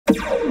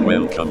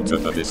Welcome to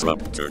the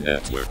Disruptor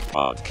Network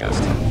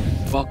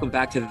podcast. Welcome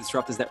back to the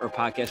Disruptors Network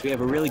podcast. We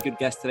have a really good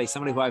guest today,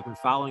 somebody who I've been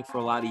following for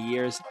a lot of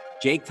years,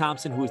 Jake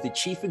Thompson, who is the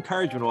Chief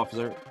Encouragement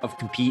Officer of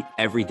Compete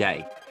Every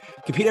Day.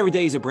 Compete Every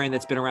Day is a brand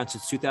that's been around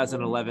since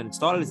 2011. It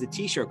started as a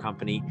t-shirt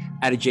company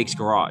out of Jake's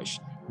garage.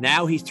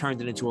 Now he's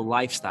turned it into a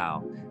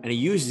lifestyle, and he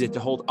uses it to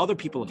hold other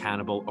people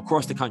accountable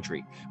across the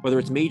country. Whether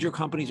it's major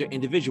companies or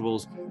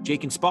individuals,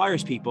 Jake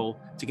inspires people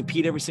to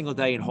compete every single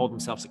day and hold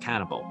themselves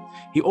accountable.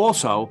 He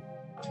also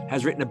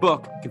has written a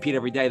book, Compete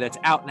Every Day, that's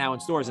out now in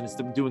stores, and it's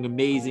doing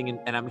amazing,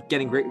 and I'm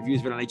getting great reviews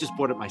of it, and I just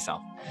bought it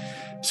myself.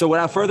 So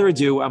without further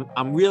ado,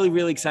 I'm really,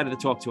 really excited to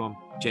talk to him,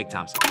 Jake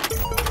Thompson.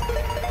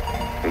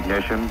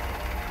 Ignition.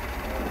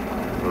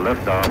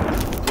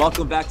 Liftoff.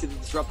 Welcome back to the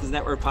Disruptors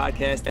Network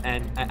podcast.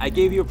 And I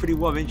gave you a pretty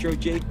warm intro,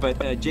 Jake,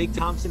 but Jake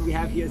Thompson we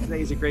have here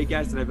today is a great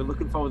guest, and I've been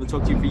looking forward to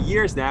talk to you for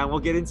years now, and we'll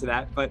get into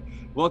that, but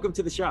welcome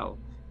to the show.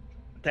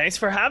 Thanks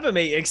for having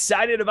me.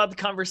 Excited about the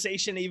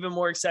conversation, even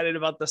more excited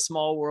about the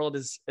small world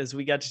as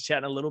we got to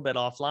chat a little bit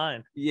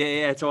offline.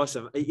 Yeah, it's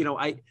awesome. You know,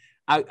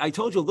 I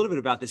told you a little bit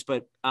about this,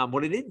 but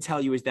what I didn't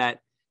tell you is that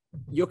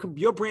your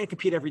brand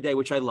Compete Every Day,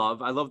 which I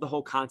love. I love the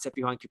whole concept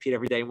behind Compete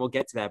Every Day, and we'll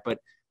get to that. But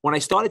when I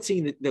started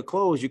seeing the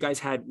clothes, you guys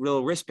had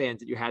real wristbands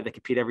that you had that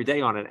Compete Every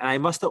Day on it. And I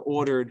must have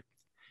ordered,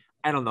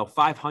 I don't know,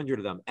 500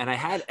 of them. And I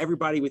had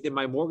everybody within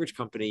my mortgage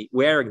company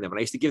wearing them. And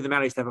I used to give them out.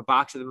 I used to have a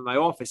box of them in my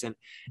office. And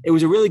it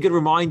was a really good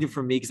reminder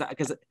for me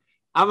because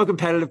I'm a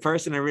competitive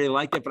person. I really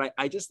like it, but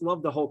I just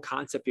love the whole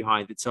concept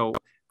behind it. So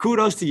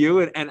kudos to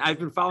you. And I've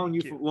been following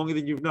you for longer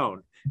than you've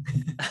known.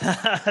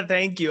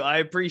 Thank you. I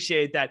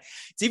appreciate that.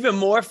 It's even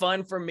more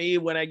fun for me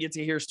when I get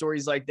to hear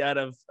stories like that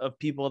of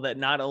people that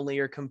not only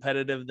are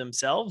competitive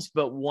themselves,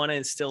 but want to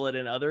instill it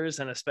in others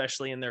and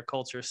especially in their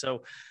culture.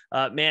 So,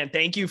 man,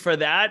 thank you for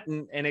that,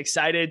 and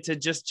excited to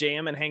just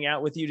jam and hang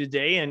out with you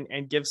today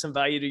and give some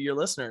value to your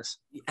listeners.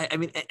 I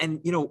mean, and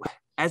you know,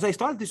 as I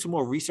started to do some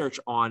more research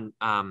on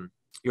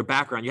your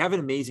background, you have an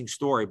amazing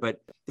story,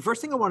 but the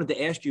first thing I wanted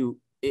to ask you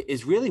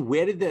is really,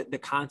 where did the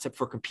concept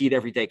for Compete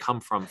Every Day come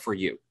from for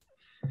you?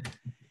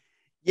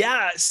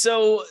 Yeah.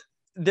 So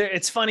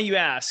it's funny you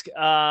ask,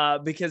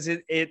 because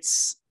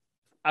it's,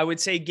 I would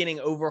say, getting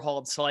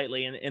overhauled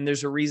slightly. And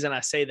there's a reason I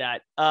say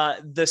that.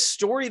 The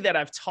story that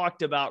I've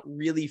talked about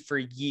really for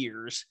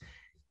years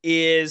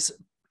is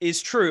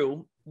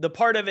true. The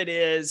part of it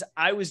is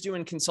I was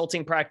doing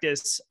consulting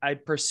practice. I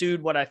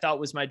pursued what I thought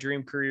was my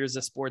dream career as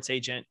a sports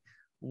agent.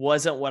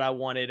 Wasn't what I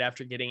wanted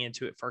after getting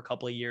into it for a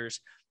couple of years.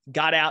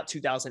 Got out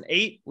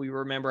 2008. We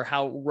remember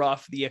how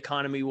rough the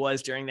economy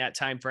was during that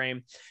time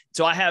frame.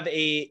 So I have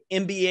a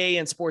MBA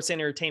in sports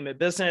entertainment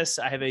business.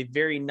 I have a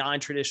very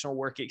non-traditional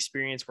work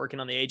experience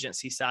working on the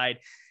agency side,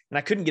 and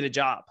I couldn't get a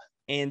job.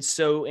 And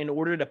so in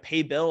order to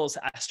pay bills,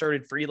 I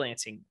started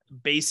freelancing,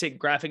 basic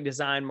graphic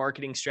design,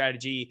 marketing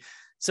strategy.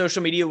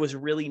 Social media was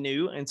really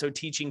new. And so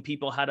teaching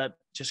people how to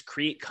just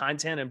create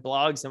content and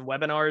blogs and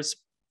webinars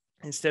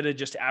instead of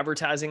just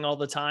advertising all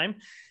the time.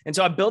 And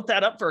so I built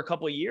that up for a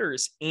couple of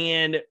years,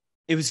 and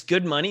it was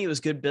good money. It was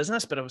good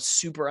business, but I was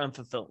super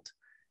unfulfilled.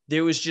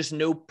 There was just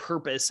no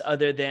purpose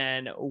other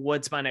than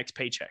what's my next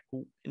paycheck,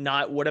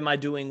 not what am I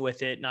doing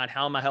with it, not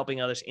how am I helping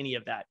others, any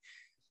of that.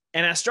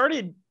 And I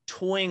started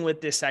toying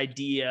with this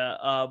idea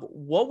of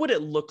what would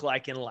it look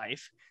like in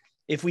life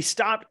if we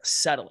stopped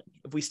settling,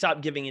 if we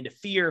stopped giving into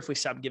fear, if we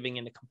stopped giving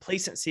into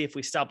complacency, if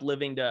we stopped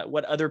living to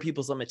what other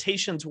people's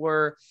limitations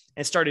were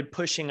and started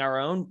pushing our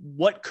own,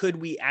 what could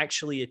we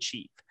actually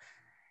achieve?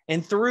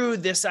 And through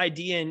this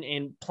idea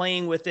and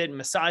playing with it and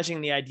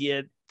massaging the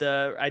idea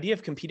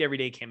of Compete Every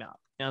Day came out.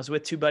 And I was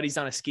with two buddies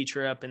on a ski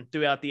trip and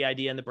threw out the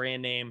idea and the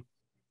brand name.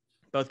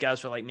 Both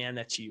guys were like, man,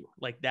 that's you.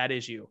 Like, that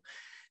is you.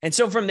 And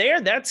so from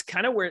there, that's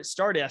kind of where it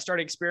started. I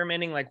started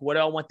experimenting, like, what do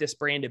I want this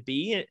brand to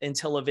be,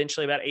 until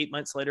eventually about 8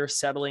 months later,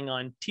 settling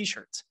on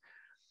t-shirts.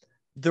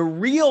 The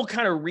real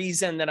kind of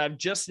reason that I've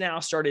just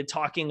now started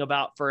talking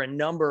about, for a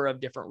number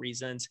of different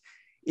reasons,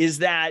 is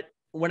that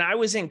when I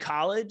was in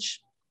college,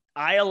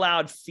 I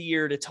allowed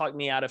fear to talk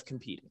me out of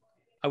competing.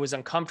 I was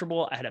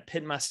uncomfortable. I had a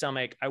pit in my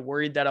stomach. I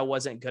worried that I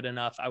wasn't good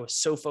enough. I was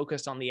so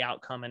focused on the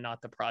outcome and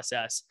not the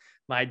process.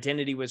 My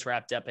identity was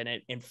wrapped up in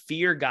it, and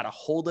fear got a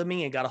hold of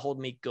me and got a hold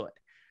of me good.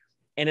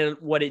 And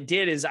what it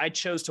did is I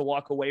chose to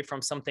walk away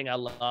from something I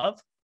love.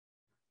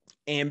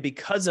 And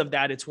because of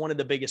that, it's one of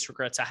the biggest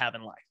regrets I have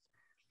in life.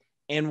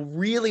 And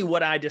really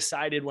what I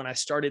decided when I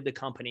started the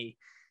company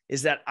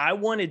is that I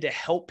wanted to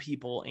help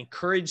people,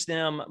 encourage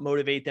them,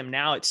 motivate them.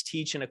 Now it's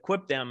teach and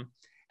equip them.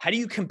 How do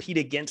you compete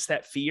against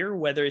that fear,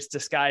 whether it's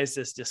disguised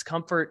as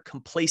discomfort,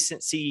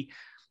 complacency,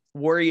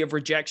 worry of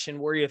rejection,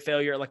 worry of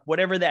failure, like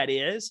whatever that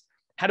is?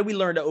 How do we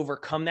learn to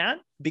overcome that?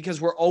 Because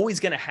we're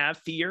always going to have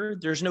fear.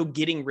 There's no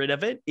getting rid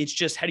of it. It's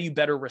just, how do you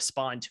better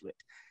respond to it?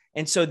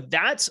 And so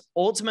that's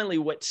ultimately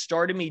what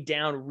started me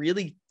down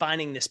really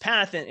finding this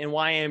path, and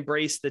why I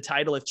embraced the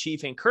title of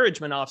Chief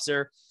Encouragement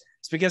Officer.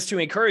 It's because to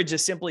encourage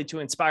is simply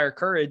to inspire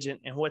courage. And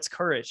what's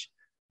courage?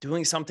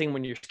 Doing something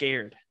when you're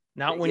scared,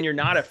 not when you're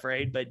not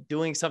afraid, but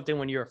doing something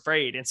when you're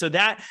afraid. And so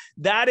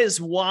that is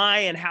why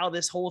and how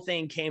this whole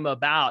thing came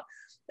about.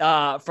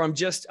 from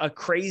just a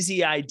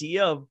crazy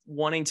idea of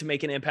wanting to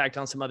make an impact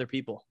on some other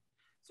people.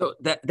 So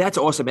that's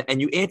awesome.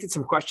 And you answered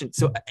some questions.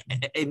 So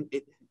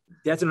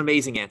that's an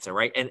amazing answer,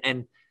 right?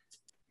 And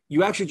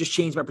you actually just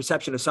changed my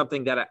perception of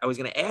something that I was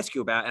going to ask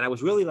you about. And I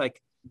was really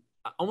like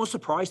almost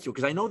surprised to,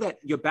 because I know that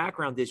your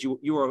background is you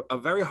were a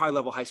very high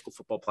level high school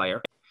football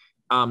player.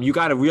 You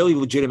got a really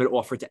legitimate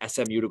offer to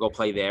SMU to go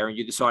play there. And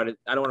you decided,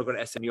 I don't want to go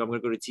to SMU. I'm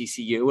going to go to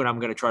TCU and I'm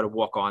going to try to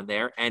walk on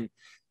there. And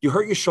you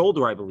hurt your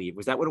shoulder, I believe.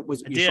 Was that what it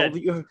was? Shoulder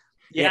you hurt?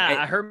 Yeah,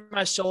 I hurt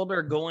my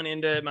shoulder going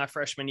into my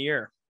freshman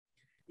year.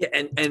 Yeah.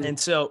 And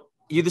so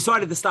you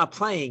decided to stop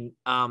playing.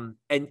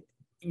 And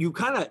you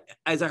kind of,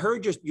 as I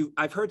heard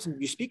I've heard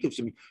you speak of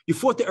some, you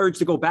fought the urge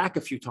to go back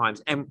a few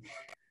times. And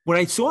when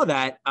I saw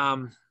that,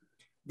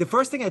 the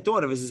first thing I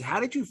thought of is how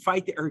did you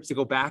fight the urge to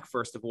go back,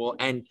 first of all?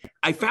 And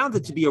I found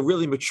it to be a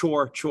really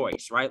mature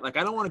choice, right? Like,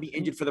 I don't want to be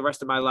injured for the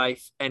rest of my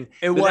life. And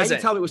it wasn't.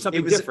 You tell me it was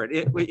something different.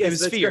 It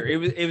was fear.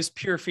 It was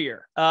pure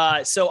fear.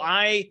 So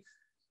I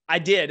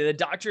did. The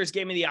doctors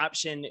gave me the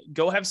option,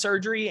 go have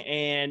surgery.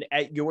 And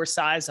at your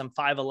size, I'm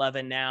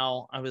 5'11"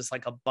 now. I was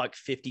like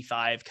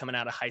 $155 coming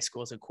out of high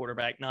school as a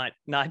quarterback,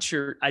 not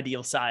your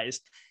ideal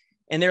size.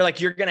 And they're like,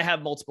 you're going to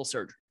have multiple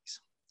surgeries,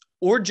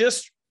 or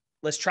just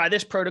let's try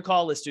this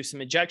protocol. Let's do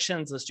some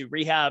injections. Let's do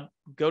rehab,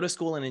 go to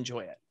school and enjoy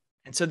it.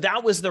 And so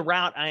that was the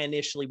route I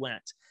initially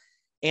went.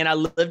 And I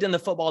lived in the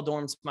football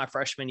dorms my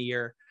freshman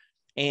year,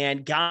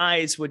 and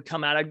guys would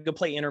come out. I'd go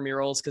play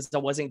intramurals because I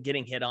wasn't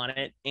getting hit on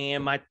it.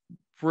 And my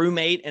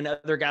roommate and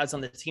other guys on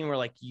the team were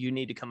like, you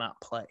need to come out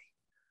and play.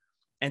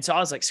 And so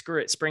I was like,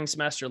 screw it, spring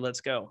semester,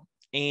 let's go.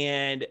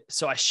 And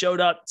so I showed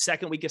up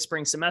second week of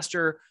spring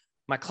semester.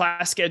 My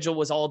class schedule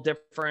was all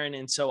different.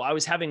 And so I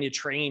was having to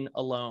train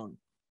alone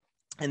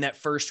in that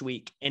first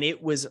week. And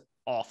it was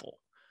awful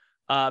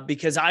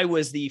because I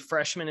was the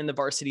freshman in the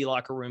varsity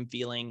locker room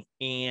feeling,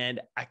 and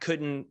I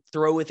couldn't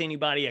throw with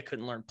anybody. I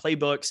couldn't learn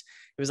playbooks.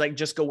 It was like,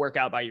 just go work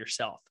out by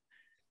yourself.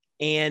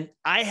 And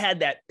I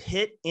had that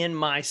pit in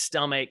my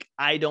stomach,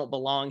 I don't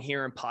belong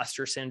here,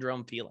 imposter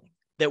syndrome feeling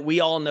that we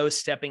all know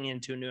stepping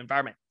into a new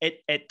environment.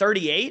 At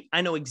 38,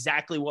 I know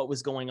exactly what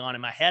was going on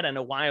in my head. I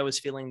know why I was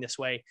feeling this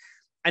way.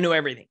 I know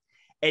everything.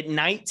 At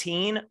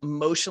 19,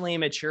 emotionally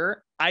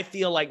immature, I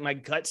feel like my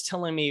gut's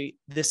telling me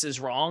this is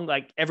wrong.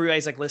 Like,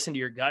 everybody's like, listen to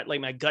your gut.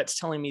 Like, my gut's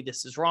telling me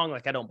this is wrong.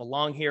 Like, I don't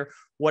belong here.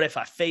 What if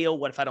I fail?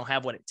 What if I don't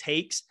have what it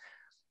takes?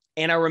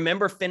 And I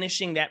remember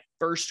finishing that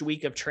first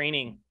week of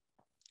training,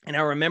 and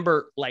I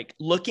remember like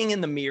looking in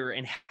the mirror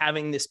and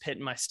having this pit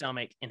in my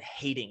stomach and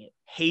hating it,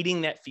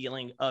 hating that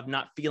feeling of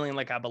not feeling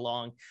like I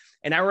belong.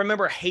 And I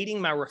remember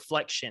hating my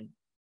reflection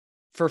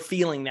for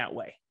feeling that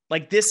way.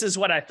 Like, this is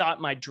what I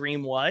thought my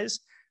dream was.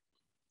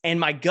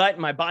 And my gut,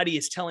 my body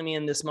is telling me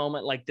in this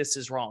moment, like, this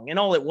is wrong. And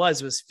all it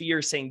was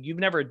fear saying, you've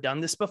never done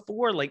this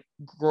before, like,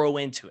 grow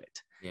into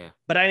it. Yeah.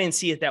 But I didn't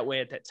see it that way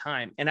at that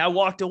time. And I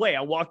walked away.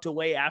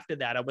 After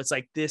that. I was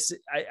like,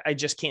 I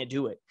just can't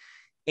do it.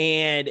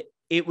 And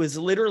it was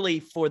literally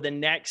for the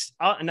next,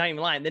 I'm not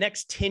even lying, the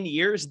next 10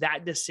 years,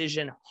 that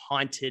decision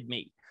haunted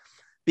me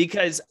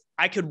because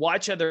I could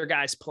watch other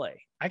guys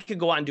play. I could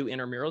go out and do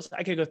intramurals.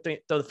 I could go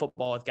throw the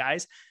football with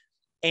guys.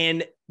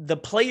 And the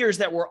players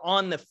that were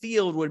on the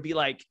field would be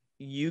like,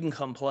 you can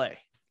come play.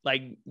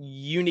 Like,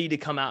 you need to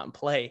come out and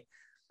play.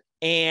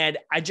 And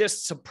I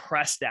just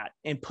suppressed that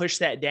and pushed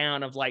that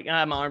down of like,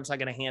 my arm's not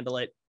going to handle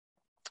it.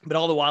 But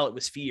all the while it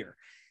was fear.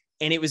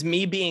 And it was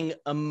me being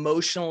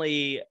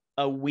emotionally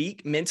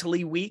weak,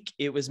 mentally weak.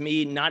 It was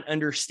me not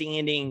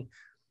understanding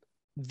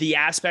the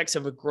aspects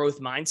of a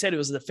growth mindset. It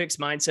was the fixed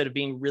mindset of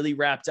being really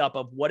wrapped up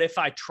of, what if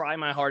I try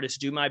my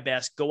hardest, do my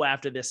best, go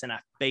after this, and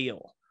I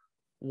fail?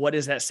 What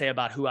does that say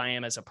about who I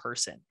am as a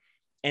person?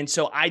 And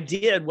so I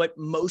did what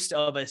most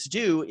of us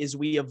do, is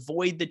we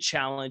avoid the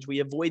challenge.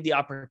 We avoid the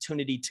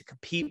opportunity to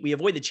compete. We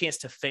avoid the chance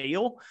to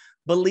fail,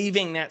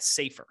 believing that's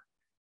safer.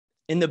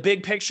 In the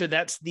big picture,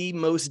 that's the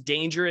most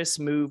dangerous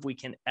move we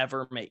can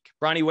ever make.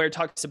 Bronnie Ware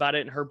talks about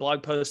it in her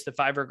blog post, The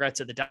 5 Regrets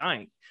of the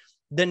Dying.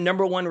 The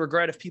number one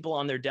regret of people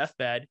on their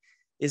deathbed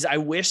is, I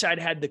wish I'd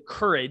had the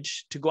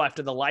courage to go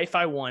after the life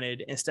I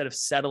wanted instead of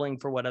settling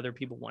for what other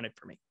people wanted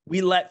for me.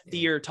 We let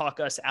fear talk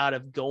us out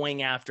of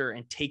going after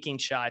and taking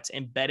shots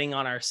and betting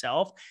on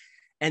ourselves.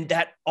 And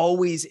that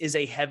always is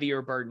a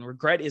heavier burden.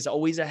 Regret is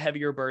always a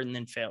heavier burden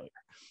than failure.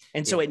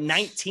 And so at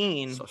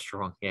 19, so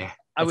strong. Yeah.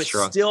 I was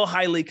still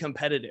highly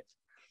competitive.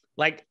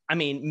 Like, I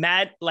mean,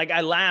 like,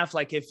 I laugh,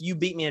 like, if you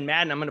beat me in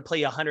Madden, I'm going to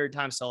play 100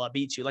 times till I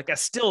beat you. Like, I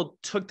still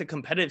took the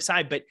competitive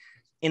side, but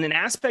in an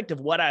aspect of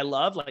what I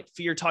love, like,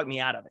 fear talked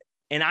me out of it.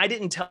 And I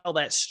didn't tell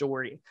that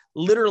story.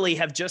 Literally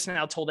have just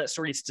now told that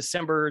story. It's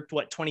December,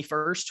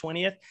 21st,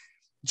 20th.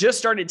 Just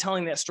started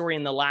telling that story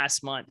in the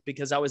last month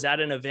because I was at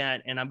an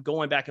event and I'm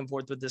going back and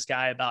forth with this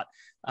guy about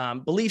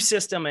belief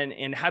system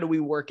and how do we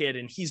work it.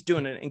 And he's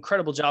doing an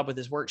incredible job with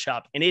his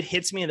workshop. And it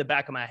hits me in the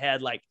back of my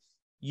head, like,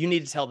 you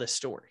need to tell this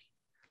story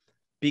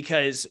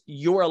because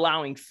you're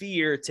allowing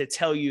fear to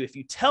tell you, if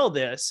you tell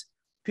this,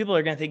 people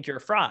are going to think you're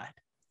a fraud.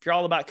 If you're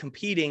all about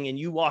competing and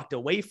you walked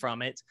away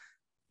from it,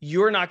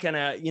 you're not going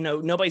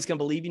to, nobody's going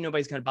to believe you.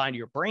 Nobody's going to buy into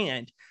your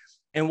brand.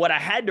 And what I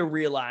had to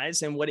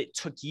realize, and what it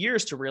took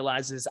years to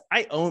realize, is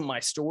I own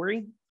my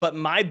story, but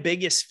my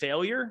biggest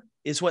failure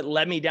is what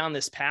led me down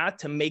this path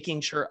to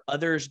making sure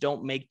others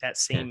don't make that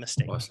same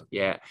mistake. Awesome.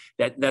 Yeah.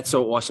 That's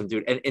so awesome,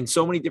 dude. And in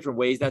so many different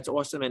ways, that's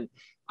awesome.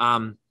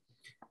 And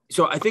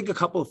so I think a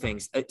couple of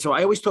things. So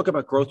I always talk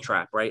about growth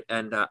trap, right?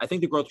 And I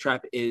think the growth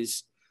trap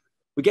is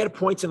we get to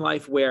points in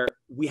life where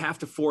we have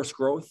to force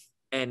growth,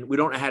 and we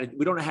don't know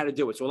how to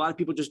do it. So a lot of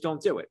people just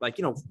don't do it. Like,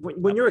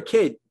 when you're a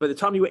kid, by the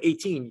time you were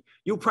 18,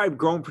 you were probably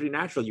grown pretty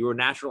natural. You were a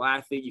natural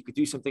athlete. You could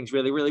do some things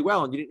really, really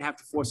well, and you didn't have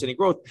to force any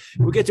growth.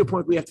 We get to a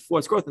point where we have to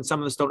force growth, and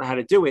some of us don't know how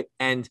to do it.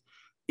 And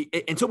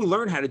until we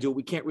learn how to do it,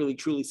 we can't really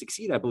truly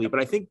succeed, I believe. But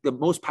I think the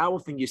most powerful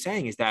thing you're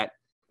saying is that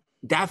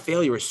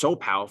failure is so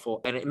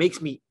powerful, and it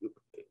makes me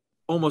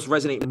almost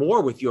resonate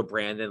more with your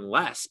brand than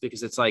less,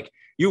 because it's like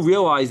you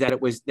realize that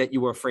it was that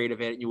you were afraid of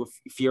it and you were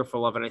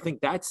fearful of it. And I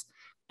think that's,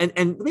 and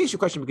let me ask you a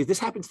question, because this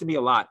happens to me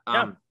a lot.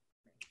 I'm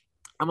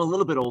a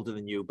little bit older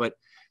than you, but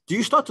do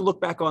you start to look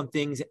back on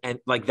things and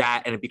like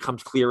that, and it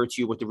becomes clearer to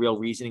you what the real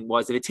reasoning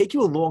was? Did it take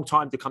you a long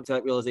time to come to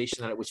that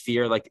realization that it was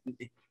fear? Like,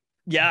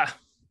 yeah,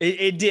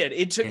 it did.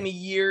 It took me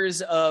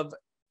years of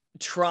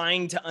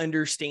trying to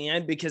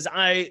understand, because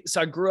I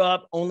grew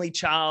up only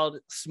child,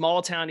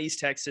 small town, East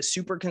Texas,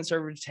 super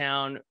conservative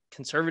town,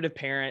 conservative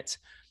parents,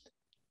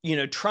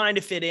 trying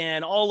to fit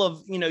in all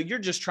of, you're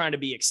just trying to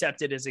be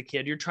accepted as a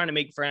kid. You're trying to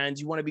make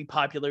friends. You want to be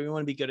popular. You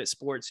want to be good at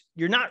sports.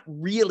 You're not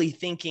really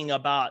thinking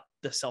about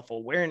the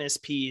self-awareness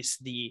piece,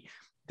 the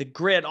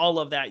grit, all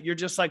of that. You're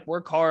just like,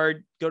 work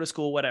hard, go to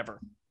school, whatever.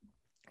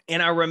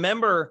 And I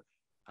remember,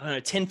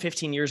 10,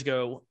 15 years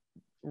ago,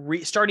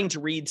 starting to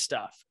read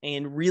stuff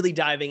and really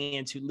diving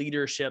into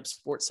leadership,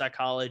 sports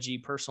psychology,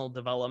 personal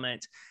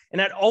development.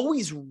 And I'd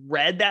always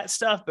read that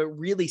stuff, but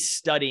really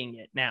studying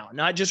it now,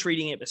 not just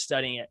reading it, but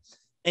studying it.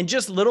 And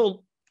just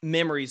little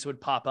memories would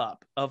pop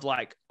up of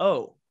like,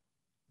 oh,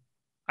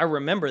 I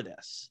remember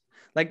this.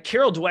 Like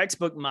Carol Dweck's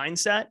book,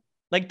 Mindset,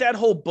 like that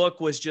whole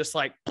book was just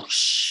like,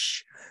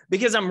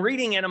 because I'm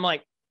reading it. I'm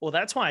like, well,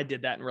 that's why I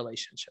did that in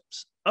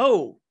relationships.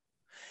 Oh,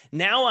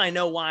 now I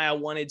know why I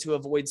wanted to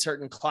avoid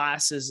certain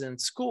classes in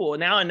school.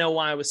 Now I know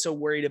why I was so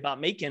worried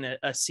about making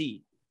a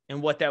C and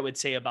what that would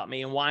say about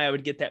me, and why I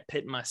would get that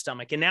pit in my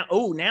stomach. And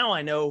now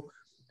I know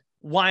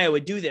why I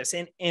would do this.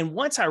 And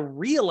once I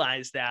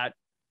realized that,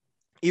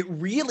 it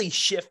really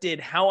shifted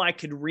how I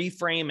could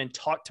reframe and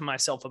talk to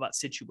myself about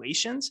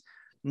situations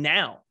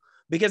now,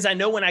 because I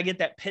know when I get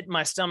that pit in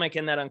my stomach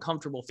and that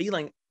uncomfortable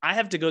feeling, I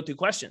have to go through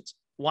questions.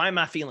 Why am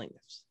I feeling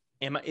this?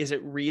 Am I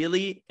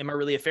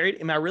really afraid?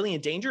 Am I really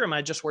in danger? Or am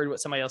I just worried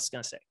what somebody else is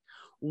going to say?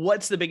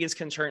 What's the biggest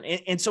concern?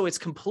 And so it's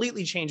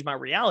completely changed my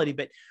reality.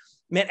 But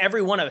man,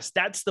 every one of us,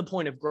 that's the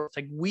point of growth.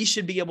 Like, we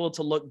should be able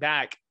to look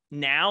back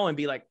now and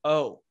be like,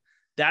 oh,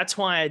 that's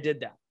why I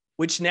did that,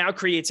 which now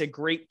creates a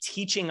great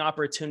teaching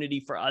opportunity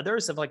for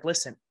others of like,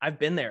 listen, I've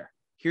been there.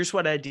 Here's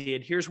what I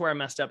did. Here's where I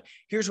messed up.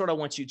 Here's what I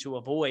want you to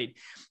avoid.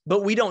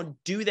 But we don't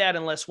do that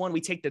unless, one,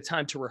 we take the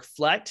time to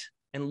reflect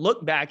and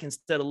look back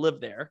instead of live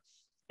there.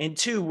 And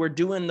two, we're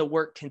doing the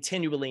work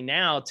continually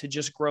now to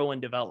just grow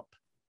and develop.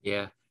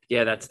 Yeah.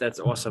 Yeah. That's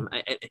awesome.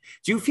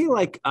 Do you feel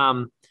like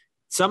some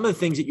of the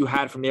things that you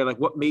had from there, like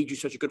what made you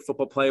such a good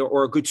football player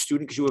or a good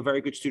student, because you were a very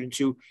good student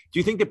too, do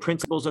you think the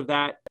principles of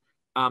that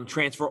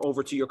transfer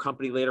over to your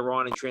company later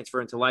on and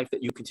transfer into life,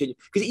 that you continue?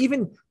 Because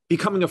even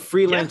becoming a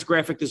freelance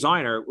graphic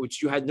designer,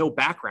 which you had no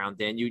background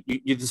in, you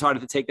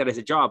decided to take that as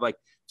a job. Like,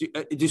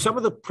 do some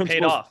of the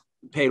principles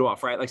paid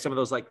off, right? Like some of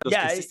those, like those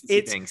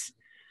consistency things.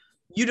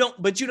 You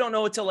don't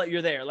know until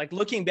you're there. Like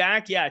looking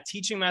back,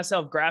 teaching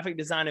myself graphic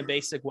design and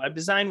basic web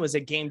design was a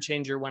game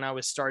changer when I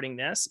was starting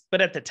this. But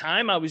at the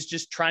time, I was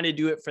just trying to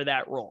do it for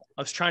that role.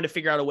 I was trying to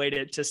figure out a way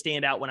to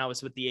stand out when I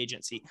was with the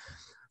agency.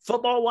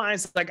 Football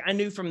wise, like I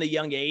knew from the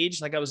young age,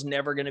 like I was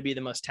never going to be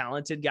the most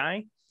talented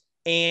guy.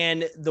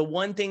 And the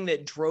one thing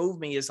that drove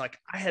me is like,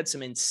 I had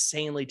some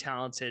insanely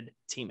talented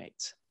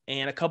teammates,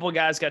 and a couple of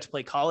guys got to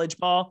play college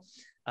ball.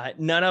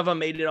 None of them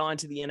made it on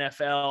to the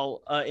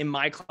NFL in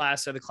my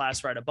class or the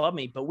class right above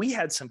me, but we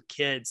had some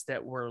kids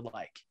that were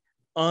like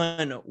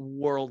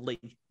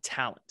unworldly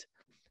talent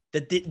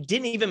that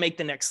didn't even make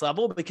the next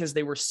level because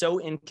they were so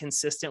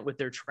inconsistent with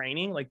their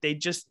training. Like they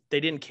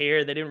didn't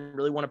care. They didn't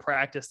really want to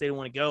practice. They didn't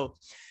want to go.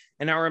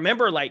 And I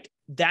remember like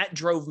that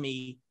drove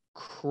me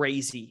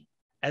crazy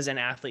as an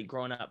athlete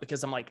growing up,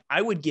 because I'm like,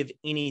 I would give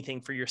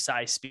anything for your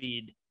size,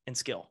 speed, and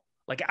skill.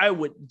 Like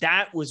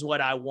that was what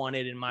I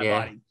wanted in my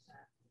body.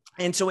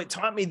 And so it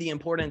taught me the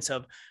importance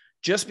of,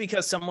 just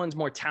because someone's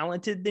more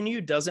talented than you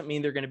doesn't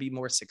mean they're going to be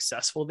more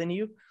successful than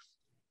you.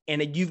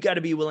 And you've got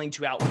to be willing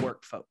to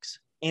outwork folks.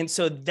 And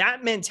so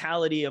that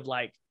mentality of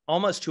like,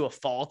 almost to a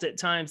fault at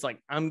times,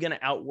 like I'm going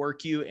to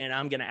outwork you and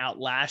I'm going to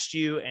outlast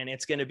you, and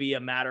it's going to be a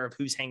matter of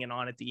who's hanging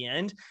on at the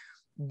end.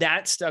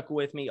 That stuck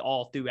with me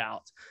all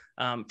throughout,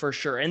 for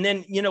sure. And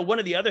then, one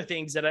of the other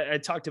things that I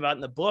talked about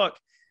in the book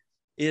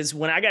is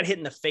when I got hit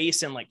in the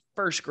face in like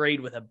first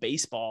grade with a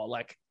baseball,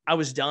 like I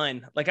was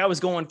done. Like I was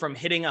going from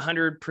hitting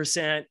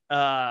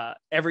 100%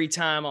 every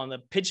time on the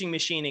pitching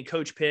machine and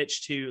coach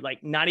pitch to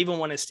like not even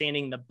want to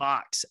standing in the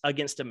box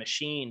against a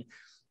machine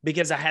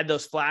because I had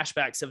those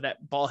flashbacks of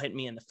that ball hitting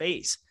me in the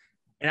face.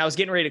 And I was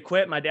getting ready to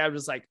quit. My dad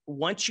was like,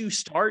 once you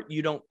start,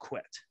 you don't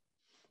quit.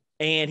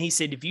 And he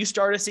said, if you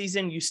start a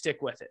season, you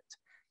stick with it.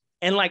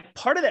 And like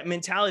part of that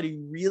mentality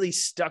really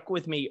stuck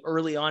with me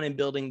early on in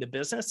building the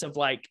business of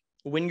like,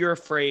 when you're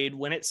afraid,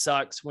 when it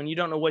sucks, when you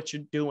don't know what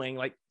you're doing,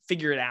 like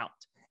figure it out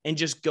and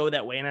just go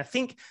that way. And I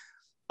think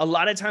a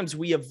lot of times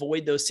we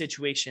avoid those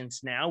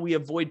situations now. We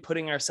avoid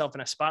putting ourselves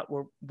in a spot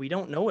where we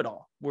don't know it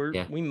all.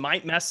 We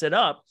might mess it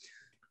up,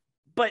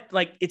 but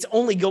like, it's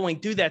only going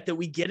through that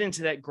we get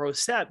into that growth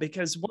step,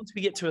 because once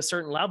we get to a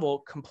certain level,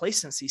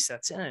 complacency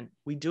sets in.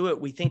 We do it.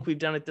 We think we've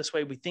done it this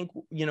way. We think,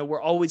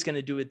 we're always going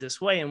to do it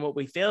this way. And what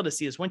we fail to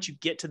see is once you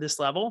get to this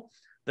level,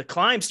 the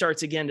climb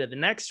starts again to the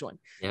next one.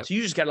 Yep. So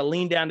you just got to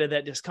lean down to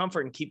that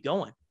discomfort and keep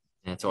going.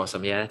 That's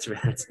awesome. Yeah,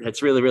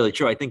 that's really, really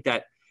true. I think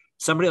that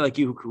somebody like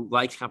you who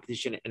likes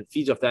competition and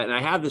feeds off that. And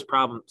I have this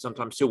problem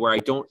sometimes too, where I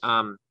don't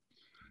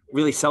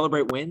really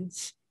celebrate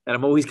wins, and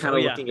I'm always kind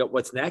of looking at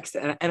what's next.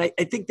 And I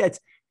think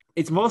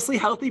it's mostly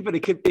healthy, but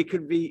it could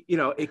be,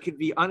 it could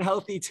be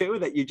unhealthy too,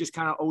 that you're just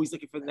kind of always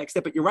looking for the next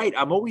step. But you're right.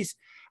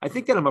 I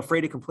think that I'm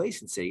afraid of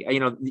complacency.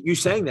 You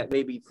saying that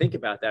made me think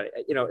about that.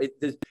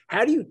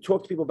 How do you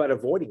talk to people about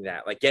avoiding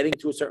that? Like getting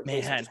to a certain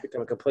place and just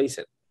becoming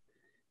complacent?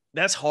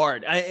 That's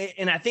hard.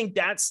 And I think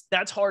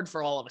that's hard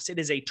for all of us. It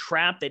is a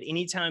trap that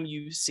anytime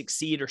you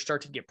succeed or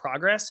start to get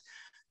progress,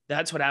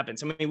 that's what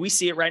happens. I mean, we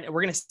see it right now.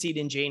 We're going to see it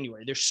in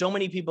January. There's so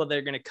many people that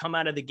are going to come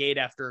out of the gate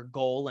after a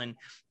goal, and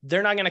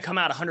they're not going to come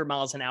out 100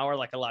 miles an hour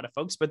like a lot of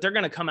folks, but they're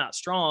going to come out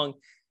strong,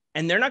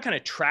 and they're not going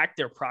to track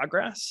their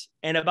progress.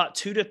 And about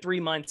 2 to 3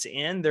 months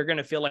in, they're going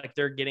to feel like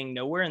they're getting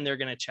nowhere and they're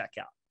going to check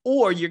out.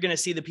 Or you're going to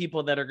see the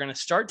people that are going to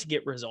start to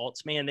get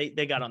results. Man,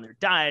 they got on their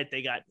diet,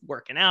 they got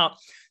working out,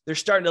 they're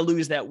starting to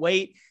lose that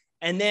weight.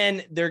 And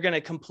then they're going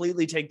to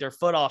completely take their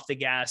foot off the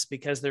gas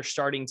because they're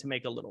starting to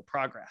make a little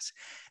progress.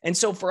 And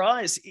so for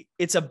us,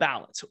 it's a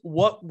balance.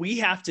 What we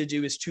have to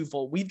do is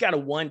twofold. We've got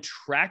to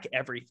track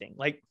everything.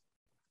 Like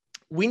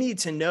we need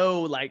to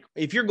know, like,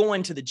 if you're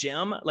going to the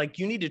gym, like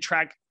you need to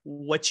track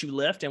what you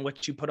lift and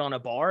what you put on a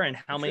bar and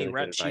how many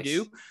reps you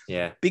do.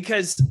 Yeah.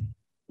 Because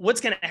what's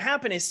going to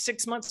happen is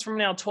 6 months from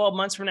now, 12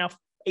 months from now,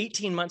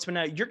 18 months from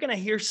now, you're going to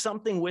hear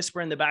something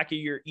whisper in the back of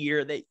your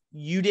ear that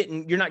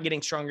you're not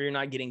getting stronger. You're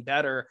not getting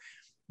better,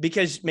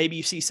 because maybe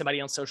you see somebody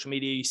on social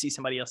media, you see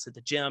somebody else at the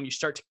gym, you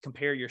start to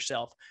compare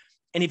yourself.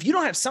 And if you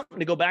don't have something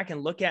to go back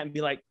and look at and be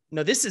like,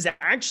 no, this is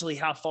actually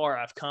how far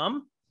I've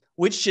come,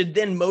 which should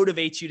then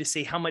motivate you to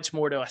say, how much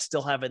more do I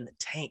still have in the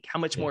tank? How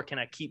much more can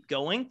I keep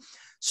going?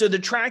 So the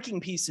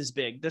tracking piece is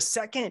big. The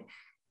second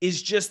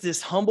is just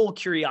this humble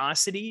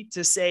curiosity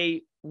to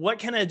say, what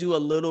can I do a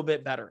little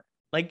bit better?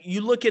 Like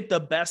you look at the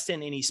best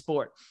in any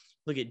sport,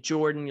 look at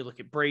Jordan, you look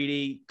at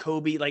Brady,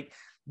 Kobe, like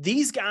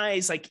these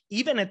guys, like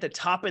even at the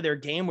top of their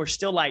game, we're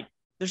still like,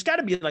 there's got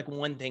to be like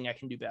one thing I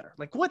can do better.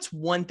 Like what's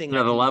one thing I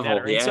can do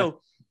better? And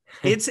so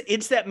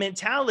it's that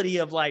mentality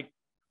of like,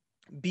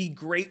 be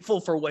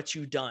grateful for what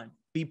you've done,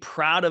 be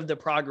proud of the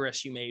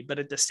progress you made. But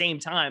at the same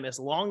time, as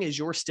long as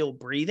you're still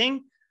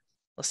breathing,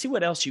 let's see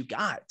what else you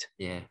got.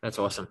 Yeah, that's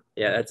awesome.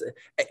 Yeah, that's,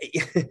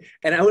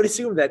 and I would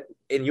assume that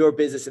in your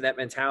business and that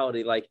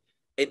mentality, like,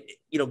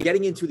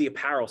 getting into the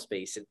apparel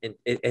space and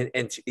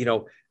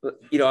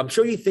I'm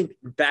sure you think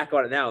back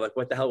on it now, like,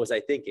 what the hell was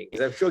I thinking?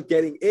 Because I'm sure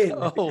getting in,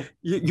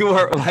 you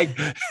are like,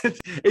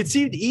 it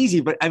seemed easy,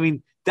 but I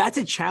mean, that's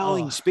a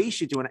challenging space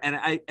you're doing. And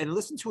I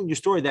listened to in your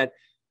story that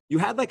you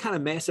had like kind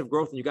of massive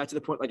growth and you got to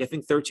the point, like I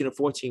think 13 or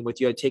 14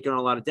 with you had taken on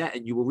a lot of debt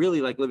and you were really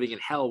like living in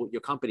hell with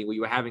your company where you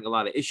were having a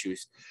lot of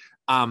issues.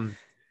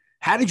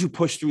 How did you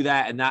push through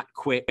that and not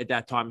quit at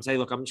that time and say,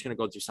 look, I'm just going to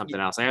go do something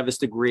else. I have this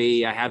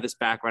degree. I have this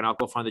background. I'll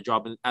go find a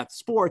job at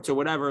sports or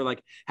whatever.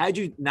 Like, how did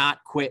you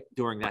not quit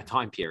during that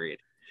time period?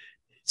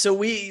 So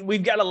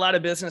we've got a lot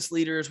of business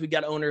leaders. We've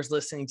got owners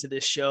listening to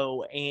this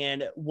show.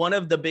 And one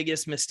of the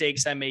biggest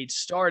mistakes I made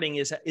starting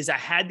is I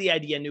had the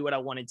idea, knew what I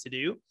wanted to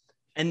do.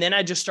 And then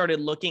I just started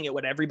looking at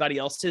what everybody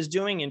else is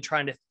doing and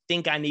trying to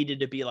think I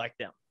needed to be like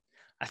them.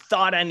 I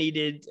thought I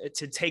needed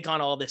to take on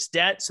all this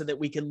debt so that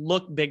we could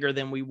look bigger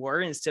than we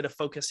were instead of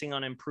focusing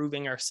on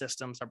improving our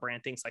systems, our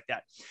brand, things like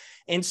that.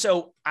 And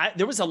so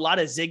there was a lot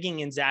of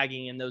zigging and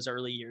zagging in those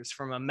early years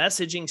from a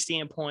messaging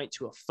standpoint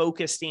to a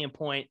focus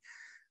standpoint,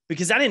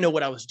 because I didn't know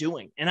what I was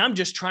doing. And I'm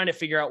just trying to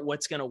figure out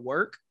what's going to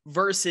work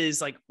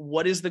versus like,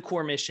 what is the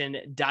core mission?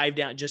 Dive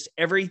down, just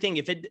everything.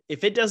 If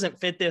it doesn't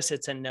fit this,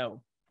 it's a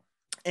no.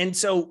 And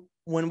so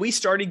when we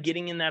started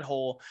getting in that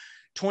hole,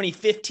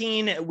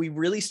 2015, we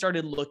really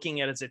started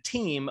looking at as a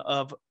team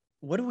of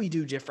what do we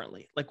do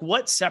differently? Like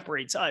what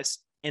separates us?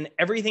 And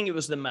everything, it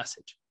was the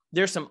message.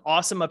 There's some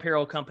awesome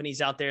apparel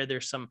companies out there.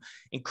 There's some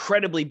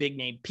incredibly big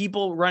name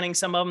people running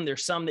some of them.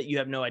 There's some that you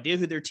have no idea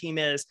who their team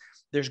is.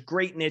 There's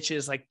great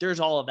niches. Like there's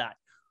all of that.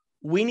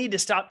 We need to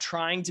stop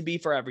trying to be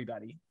for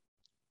everybody.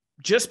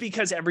 Just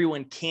because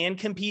everyone can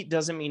compete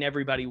doesn't mean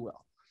everybody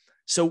will.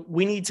 So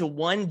we need to,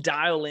 one,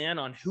 dial in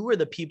on who are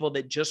the people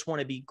that just want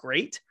to be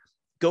great,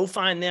 go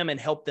find them and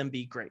help them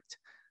be great.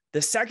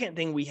 The second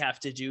thing we have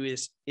to do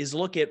is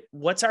look at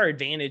what's our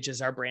advantage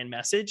as our brand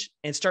message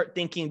and start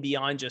thinking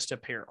beyond just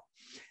apparel.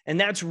 And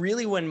that's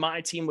really when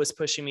my team was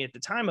pushing me at the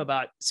time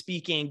about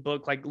speaking,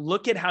 book, like,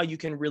 look at how you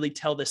can really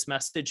tell this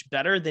message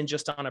better than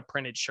just on a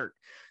printed shirt.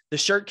 The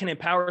shirt can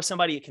empower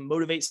somebody. It can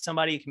motivate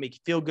somebody. It can make you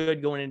feel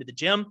good going into the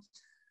gym,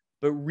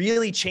 but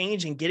really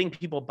change and getting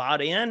people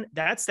bought in.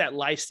 That's that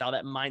lifestyle,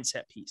 that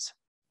mindset piece.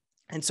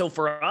 And so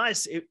for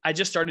us, I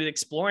just started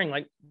exploring,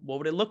 like, what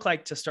would it look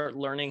like to start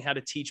learning how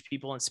to teach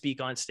people and speak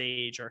on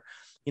stage, or,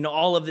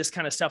 all of this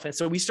kind of stuff. And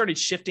so we started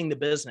shifting the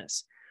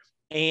business.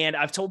 And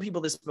I've told people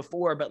this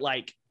before, but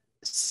like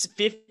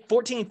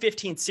 14,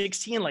 15,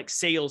 16, like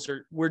sales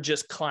we're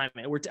just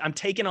climbing. I'm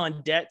taking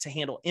on debt to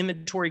handle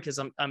inventory because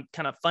I'm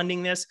kind of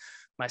funding this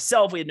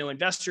myself. We had no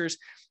investors,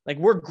 like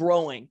we're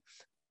growing.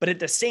 But at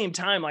the same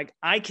time, like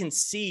I can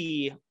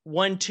see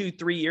 1, 2,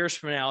 3 years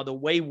from now, the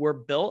way we're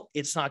built,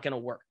 it's not going to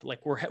work.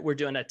 Like we're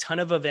doing a ton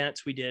of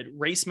events. We did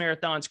race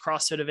marathons,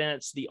 CrossFit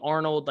events, the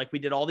Arnold, like we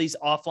did all these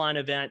offline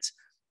events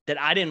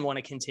that I didn't want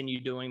to continue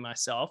doing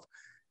myself.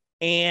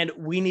 And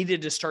we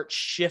needed to start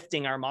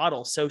shifting our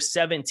model. So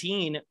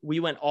 17, we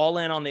went all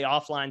in on the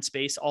offline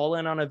space, all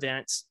in on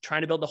events,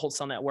 trying to build the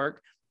wholesale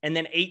network. And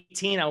then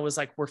 18, I was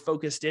like, we're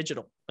focused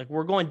digital. Like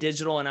we're going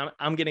digital, and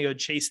I'm going to go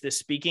chase this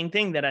speaking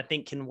thing that I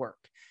think can work.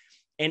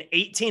 And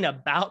 18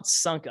 about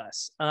sunk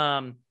us.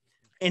 And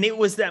it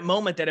was that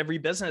moment that every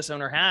business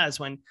owner has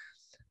when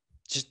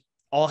just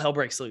all hell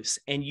breaks loose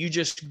and you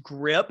just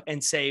grip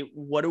and say,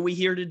 what are we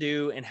here to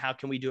do? And how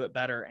can we do it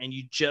better? And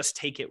you just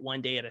take it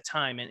one day at a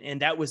time.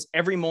 And that was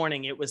every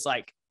morning. It was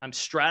like, I'm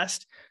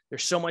stressed.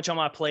 There's so much on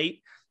my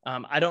plate.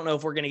 I don't know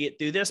if we're going to get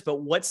through this,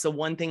 but what's the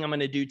one thing I'm going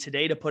to do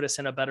today to put us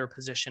in a better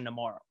position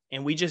tomorrow?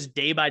 And we just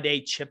day by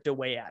day chipped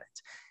away at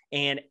it.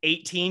 And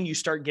 18, you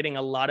start getting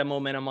a lot of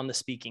momentum on the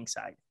speaking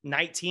side.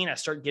 19, I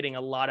start getting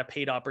a lot of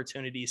paid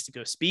opportunities to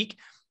go speak.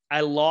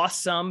 I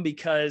lost some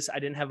because I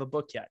didn't have a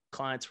book yet.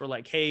 Clients were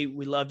like, hey,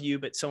 we love you,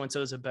 but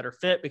so-and-so is a better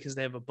fit because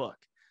they have a book.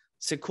 I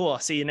said, cool, I'll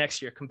see you next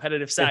year.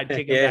 Competitive side,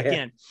 kicking back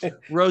in.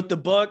 Wrote the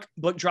book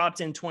dropped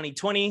in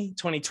 2020.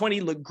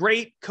 2020 looked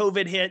great.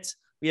 COVID hits.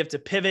 We have to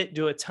pivot,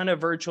 do a ton of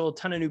virtual,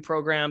 ton of new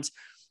programs,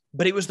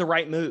 but it was the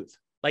right move.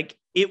 Like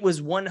it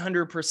was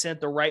 100%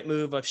 the right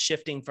move of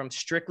shifting from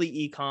strictly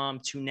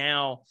e-com to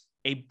now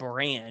a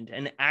brand,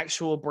 an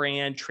actual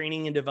brand,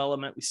 training and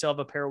development. We still have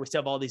apparel. We still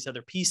have all these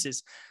other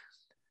pieces.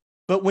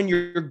 But when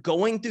you're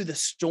going through the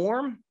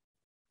storm,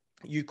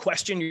 you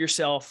question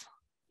yourself,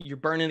 you're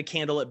burning a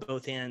candle at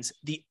both ends.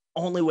 The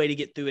only way to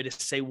get through it is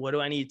to say, what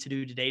do I need to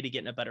do today to get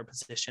in a better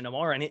position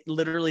tomorrow? And it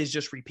literally is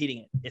just repeating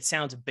it. It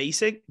sounds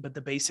basic, but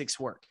the basics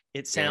work.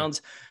 It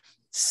sounds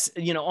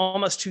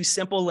almost too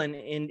simple,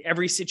 and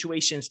every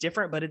situation is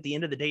different, but at the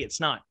end of the day, it's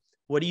not.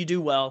 What do you do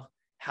well?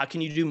 How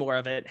can you do more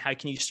of it? How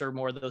can you serve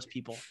more of those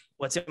people?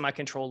 What's in my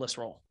control list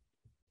role?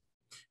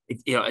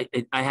 I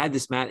had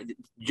this,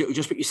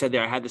 just what you said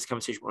there. I had this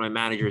conversation with my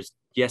managers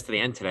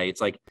yesterday and today.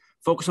 It's like,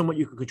 focus on what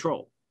you can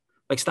control.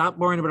 Like, stop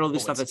worrying about all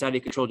this stuff that's out of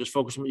your control. Just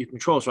focus on what you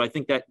control. So I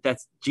think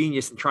that's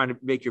genius in trying to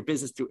make your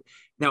business do it.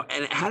 Now,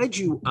 and how did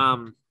you,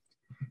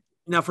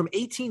 now from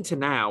 18 to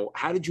now,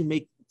 how did you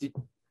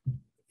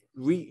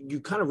you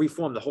kind of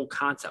reform the whole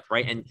concept,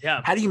 right? And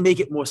how do you make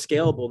it more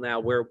scalable now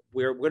where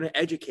we're going to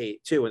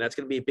educate too? And that's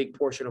going to be a big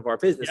portion of our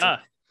business. Yeah.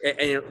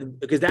 And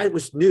because that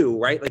was new,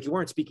 right? Like you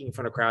weren't speaking in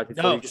front of crowds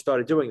before. You just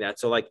started doing that.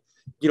 So like,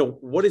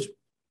 what is,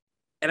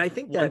 and I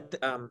think that,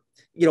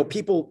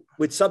 people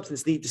with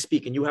substance need to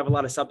speak, and you have a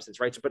lot of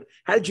substance, right? So, but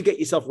how did you get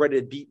yourself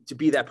ready to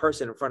be that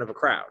person in front of a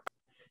crowd?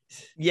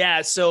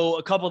 Yeah. So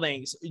a couple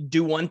things.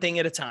 Do one thing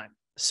at a time.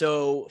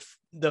 So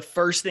the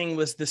first thing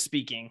was the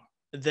speaking.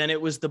 Then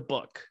it was the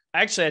book.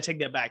 Actually, I take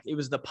that back. It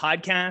was the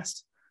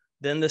podcast,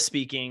 then the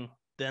speaking,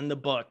 then the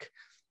book.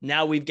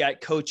 Now we've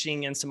got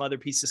coaching and some other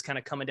pieces kind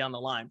of coming down the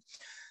line.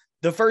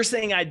 The first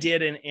thing I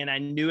did, and I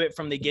knew it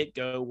from the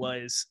get-go,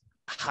 was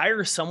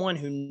hire someone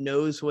who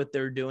knows what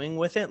they're doing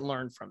with it and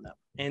learn from them.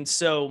 And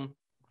so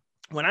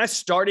when I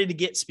started to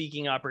get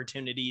speaking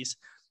opportunities,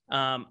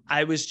 I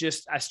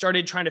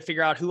started trying to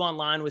figure out who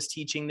online was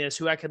teaching this,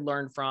 who I could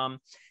learn from.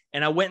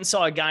 And I went and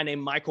saw a guy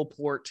named Michael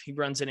Port. He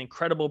runs an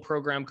incredible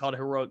program called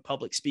Heroic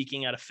Public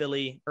Speaking out of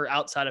Philly, or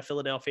outside of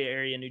Philadelphia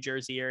area, New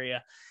Jersey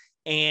area.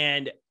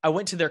 And I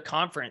went to their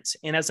conference.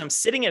 And as I'm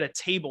sitting at a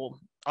table,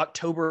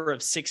 October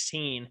of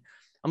 16,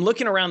 I'm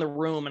looking around the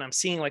room and I'm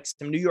seeing like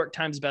some New York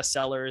Times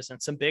bestsellers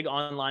and some big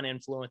online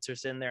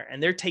influencers in there,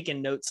 and they're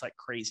taking notes like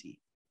crazy.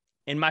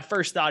 And my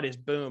first thought is,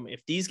 boom,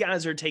 if these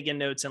guys are taking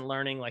notes and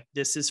learning, like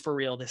this is for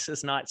real, this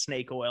is not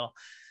snake oil.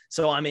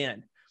 So I'm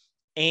in.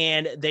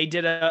 And they do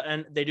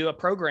a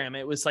program.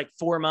 It was like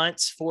 4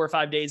 months, 4 or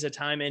 5 days at a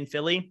time in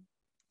Philly.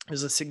 It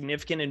was a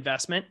significant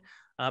investment.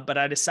 But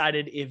I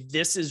decided if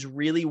this is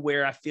really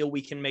where I feel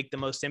we can make the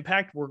most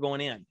impact, we're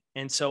going in.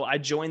 And so I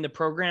joined the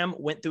program,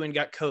 went through and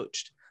got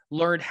coached,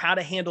 learned how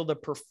to handle the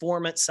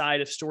performance side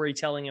of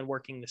storytelling and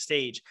working the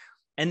stage.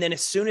 And then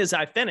as soon as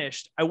I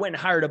finished, I went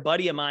and hired a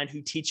buddy of mine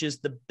who teaches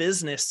the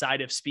business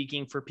side of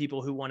speaking for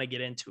people who want to get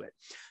into it.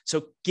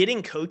 So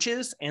getting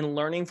coaches and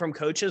learning from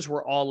coaches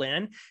were all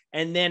in.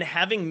 And then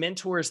having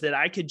mentors that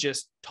I could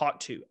just talk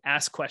to,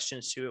 ask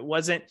questions to. It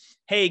wasn't,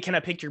 hey, can I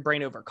pick your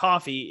brain over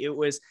coffee? It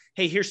was,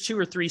 hey, here's 2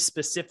 or 3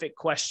 specific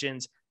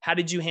questions. How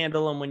did you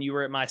handle them when you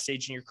were at my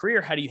stage in your career?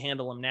 How do you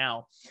handle them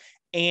now?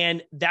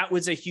 And that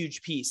was a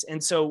huge piece.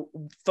 And so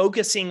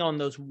focusing on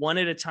those one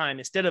at a time,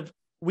 instead of,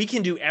 we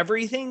can do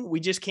everything, we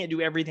just can't do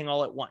everything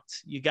all at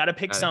once. You got to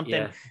pick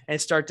something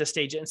and start to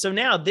stage it. And so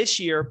now this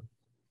year,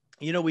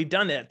 we've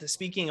done that, the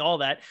speaking, all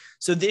that.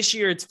 So this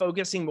year it's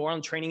focusing more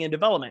on training and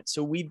development.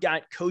 So we've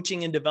got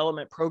coaching and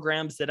development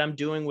programs that I'm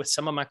doing with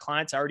some of my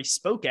clients I already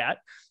spoke at,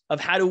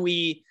 of how do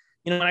we,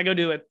 when I go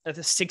do a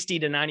 60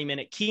 to 90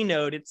 minute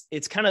keynote,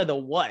 it's kind of the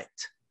what,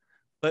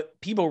 but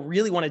people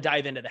really want to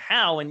dive into the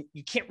how, and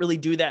you can't really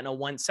do that in a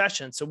one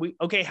session. So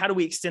how do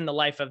we extend the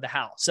life of the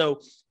how?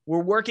 So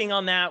we're working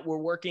on that. We're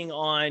working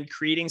on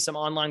creating some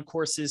online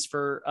courses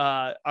for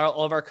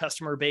all of our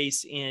customer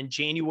base in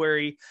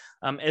January,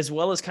 as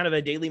well as kind of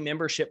a daily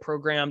membership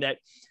program that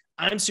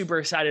I'm super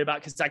excited about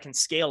because I can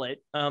scale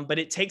it. But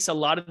it takes a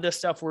lot of the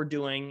stuff we're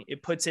doing.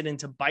 It puts it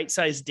into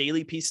bite-sized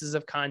daily pieces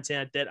of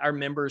content that our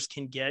members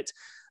can get,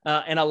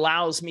 and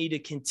allows me to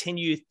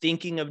continue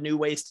thinking of new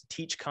ways to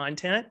teach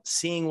content,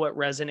 seeing what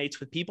resonates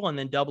with people, and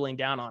then doubling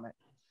down on it.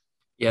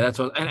 Yeah, that's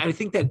what, and I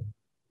think that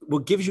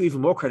what gives you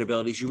even more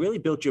credibility is you really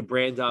built your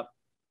brand up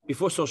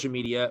before social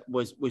media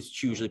was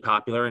hugely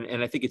popular.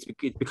 And I think it's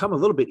become a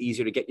little bit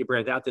easier to get your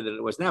brand out there than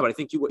it was now. But I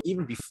think you were,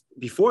 even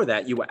before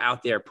that, you were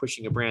out there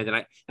pushing a brand.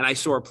 And I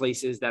saw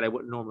places that I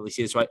wouldn't normally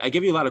see. So I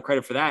give you a lot of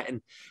credit for that.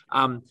 And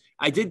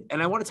I did.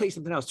 And I want to tell you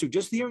something else too.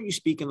 Just hearing you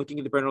speak and looking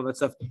at the brand and all that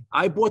stuff.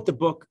 I bought the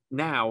book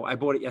now. I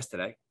bought it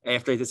yesterday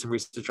after I did some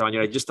research on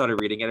you. I just started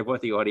reading it. I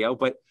bought the audio,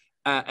 but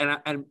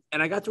and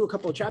I got through a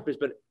couple of chapters,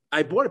 but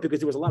I bought it because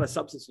there was a lot of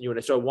substance in you.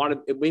 And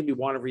so it made me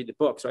want to read the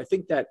book. So I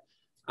think that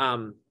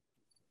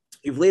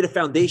you've laid a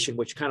foundation,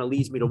 which kind of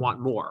leads me to want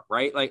more.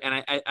 Right. Like,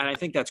 and I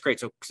think that's great.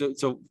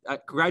 So I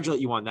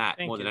congratulate you on that.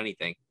 Thank more you. Than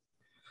anything.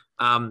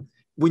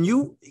 When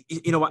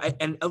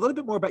and a little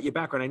bit more about your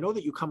background, I know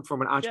that you come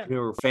from an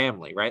entrepreneurial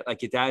family, right?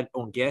 Like your dad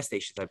owned gas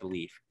stations, I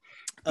believe.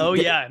 Oh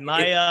yeah.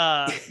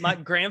 My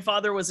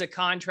grandfather was a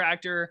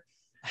contractor,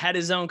 had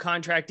his own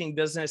contracting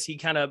business. He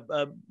kind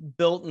of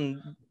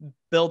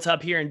built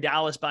up here in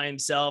Dallas by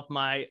himself.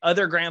 My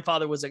other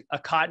grandfather was a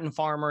cotton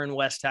farmer in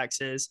West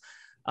Texas.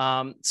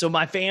 So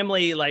my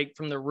family, like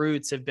from the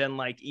roots, have been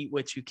like, eat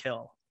what you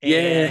kill.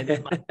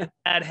 And my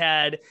dad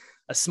had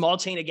a small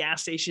chain of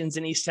gas stations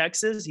in East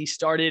Texas. He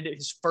started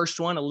his first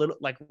one a little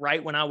like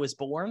right when I was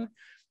born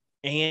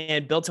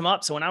and built them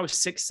up. So when I was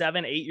 6,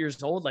 7, 8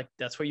 years old, like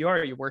that's what you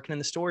are. You're working in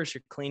the stores,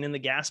 you're cleaning the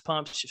gas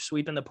pumps, you're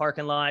sweeping the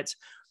parking lots.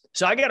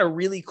 So I got a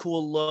really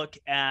cool look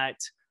at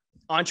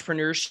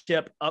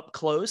entrepreneurship up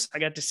close. I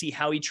got to see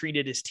how he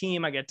treated his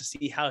team. I got to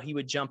see how he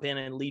would jump in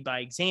and lead by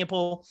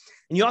example.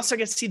 And you also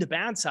get to see the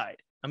bad side.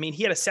 I mean,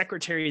 he had a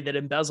secretary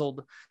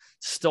that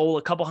stole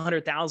a couple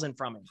 $100,000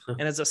 from him.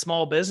 And as a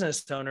small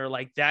business owner,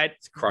 like that,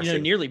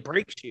 nearly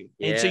breaks you.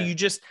 Yeah. And so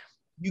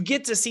you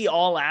get to see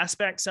all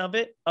aspects of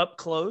it up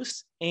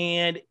close,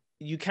 and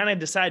you kind of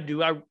decide,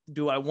 do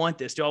I want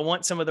this? Do I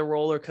want some of the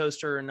roller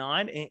coaster or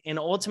not? And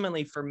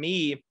ultimately for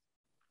me,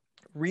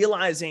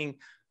 realizing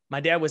my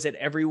dad was at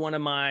every one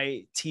of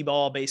my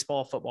t-ball,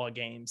 baseball, football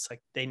games.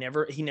 Like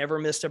he never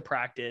missed a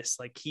practice.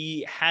 Like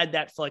he had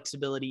that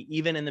flexibility,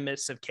 even in the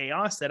midst of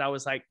chaos, that I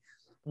was like,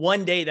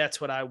 one day that's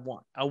what I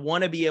want. I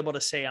want to be able to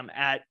say I'm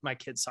at my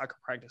kid's soccer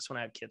practice when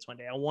I have kids one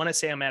day. I want to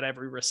say I'm at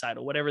every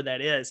recital, whatever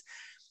that is.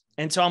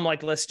 And so I'm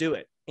like, let's do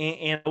it.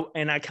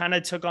 And I kind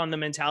of took on the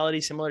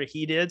mentality similar to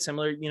he did,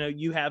 similar,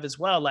 you have as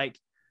well. Like,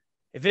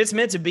 if it's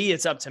meant to be,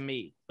 it's up to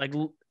me. Like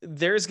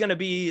there's going to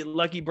be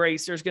lucky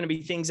breaks. There's going to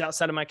be things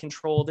outside of my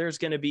control. There's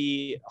going to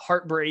be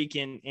heartbreak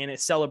and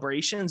it's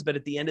celebrations. But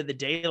at the end of the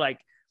day,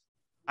 like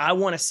I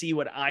want to see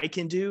what I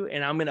can do,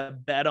 and I'm going to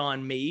bet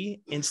on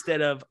me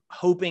instead of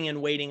hoping and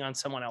waiting on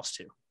someone else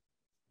to.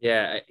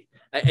 Yeah.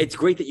 It's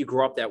great that you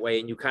grew up that way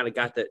and you kind of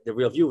got the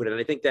real view of it. And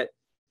I think that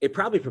it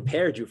probably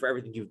prepared you for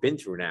everything you've been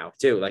through now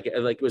too. Like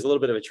it was a little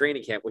bit of a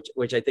training camp,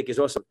 which I think is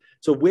awesome.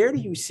 So where do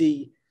you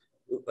see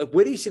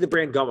the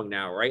brand going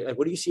now, right? Like,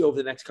 what do you see over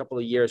the next couple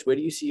of years? Where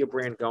do you see your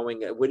brand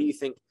going? Where do you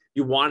think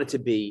you want it to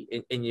be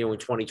in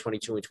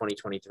 2022 and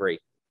 2023?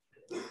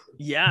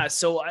 Yeah.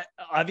 So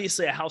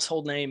obviously a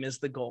household name is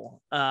the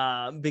goal,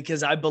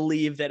 because I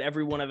believe that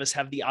every one of us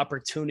have the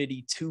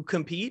opportunity to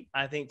compete.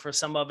 I think for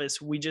some of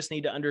us, we just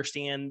need to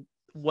understand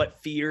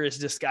what fear is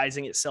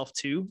disguising itself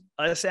to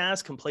us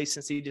as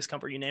complacency,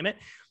 discomfort, you name it.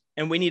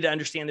 And we need to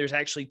understand there's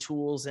actually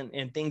tools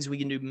and things we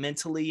can do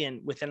mentally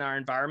and within our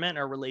environment,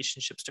 our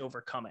relationships to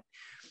overcome it.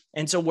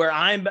 And so where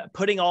I'm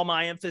putting all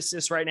my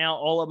emphasis right now,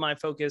 all of my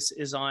focus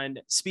is on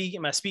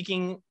my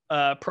speaking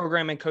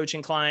program and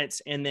coaching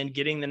clients, and then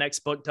getting the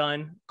next book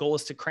done. Goal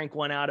is to crank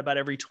one out about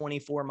every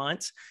 24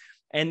 months.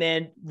 and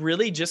then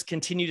really just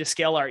continue to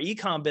scale our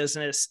e-com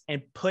business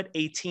and put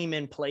a team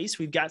in place.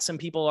 We've got some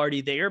people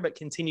already there, but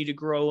continue to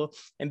grow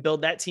and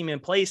build that team in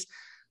place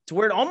to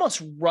where it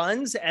almost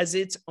runs as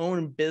its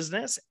own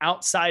business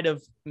outside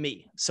of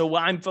me. So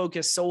I'm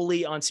focused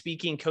solely on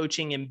speaking,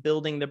 coaching, and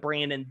building the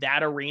brand in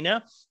that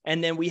arena.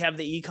 And then we have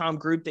the e-com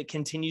group that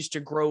continues to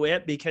grow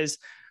it, because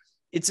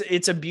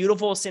it's a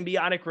beautiful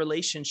symbiotic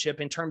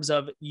relationship in terms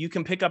of you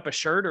can pick up a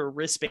shirt or a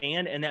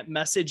wristband, and that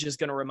message is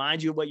going to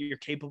remind you of what you're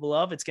capable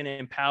of. It's going to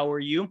empower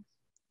you.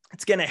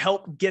 It's going to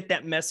help get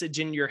that message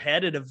in your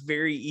head at a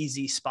very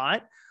easy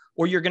spot.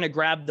 Or you're going to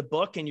grab the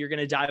book and you're going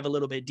to dive a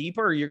little bit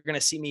deeper, or you're going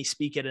to see me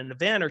speak at an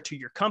event or to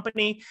your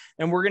company.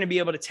 And we're going to be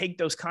able to take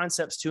those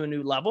concepts to a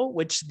new level,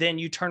 which then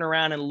you turn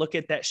around and look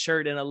at that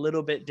shirt in a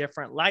little bit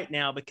different light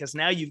now, because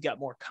now you've got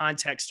more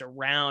context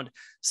around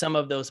some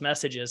of those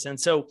messages. And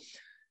so,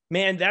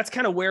 man, that's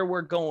kind of where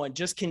we're going.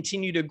 Just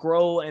continue to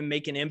grow and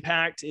make an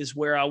impact is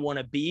where I want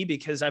to be,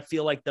 because I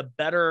feel like the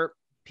better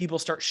people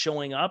start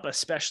showing up,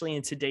 especially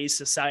in today's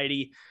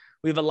society,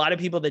 we have a lot of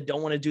people that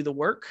don't want to do the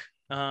work.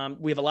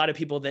 We have a lot of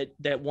people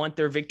that want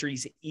their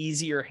victories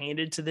easier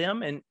handed to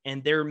them,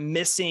 and they're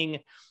missing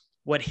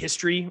what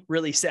history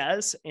really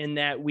says, in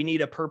that we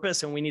need a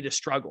purpose and we need a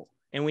struggle.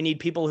 And we need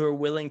people who are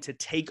willing to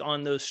take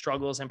on those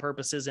struggles and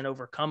purposes and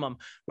overcome them,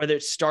 whether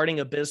it's starting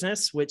a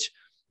business, which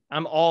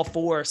I'm all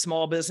for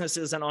small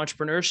businesses and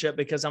entrepreneurship,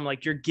 because I'm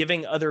like, you're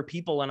giving other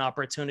people an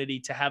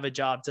opportunity to have a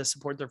job, to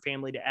support their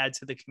family, to add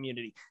to the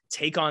community.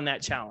 Take on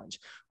that challenge.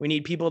 We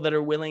need people that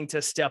are willing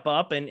to step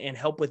up and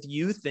help with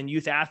youth and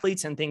youth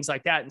athletes and things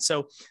like that. And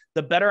so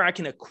the better I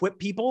can equip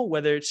people,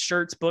 whether it's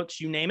shirts,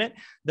 books, you name it,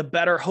 the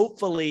better,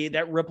 hopefully,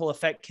 that ripple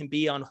effect can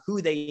be on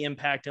who they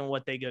impact and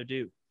what they go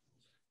do.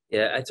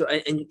 Yeah. And so,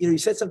 and you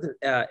said something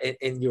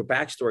in your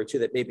backstory too,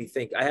 that made me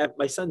think.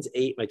 My son's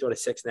 8, my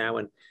daughter's 6 now,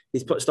 and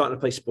he's starting to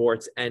play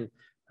sports. And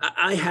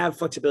I have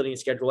flexibility in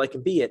schedule. I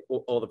can be at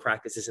all the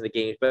practices and the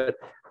games, but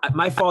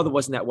my father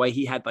wasn't that way.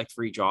 He had like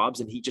 3 jobs,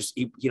 and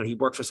he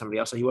works for somebody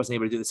else, so he wasn't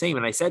able to do the same.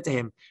 And I said to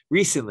him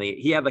recently,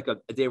 he had like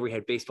a day where he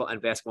had baseball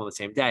and basketball on the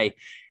same day.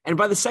 And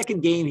by the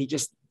second game,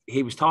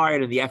 he was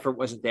tired and the effort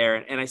wasn't there.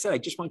 And I said, I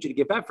just want you to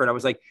give effort. I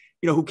was like,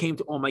 who came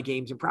to all my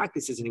games and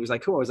practices? And he was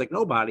like, who? I was like,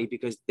 nobody,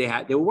 because they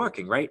were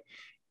working. Right.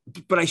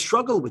 But I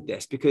struggle with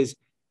this because,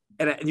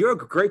 and you're a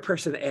great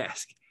person to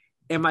ask,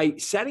 am I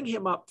setting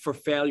him up for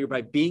failure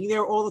by being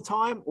there all the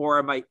time?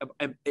 Or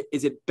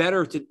is it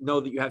better to know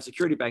that you have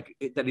security bank,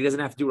 that he doesn't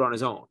have to do it on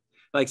his own?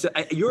 Like, so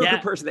you're a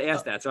good person to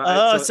ask that.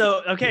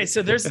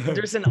 So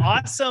there's an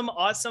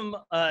awesome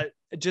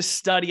just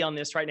study on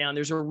this right now. And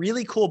there's a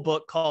really cool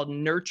book called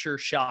Nurture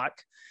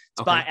Shock.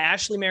 It's by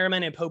Ashley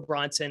Merriman and Poe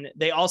Bronson.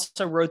 They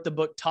also wrote the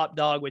book Top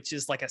Dog, which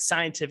is like a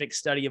scientific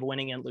study of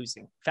winning and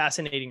losing.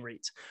 Fascinating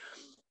reads.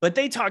 But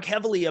they talk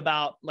heavily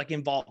about like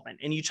involvement.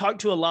 And you talk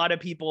to a lot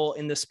of people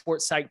in the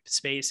sports psych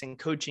space and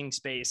coaching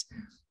space.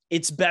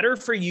 It's better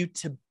for you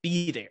to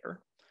be there.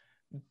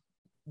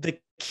 The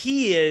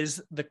key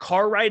is the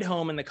car ride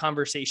home and the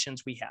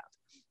conversations we have.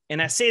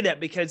 And I say that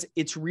because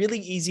it's really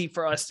easy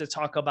for us to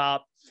talk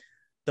about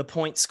the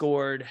points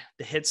scored,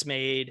 the hits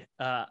made,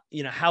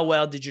 how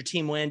well did your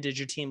team win? Did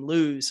your team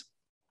lose?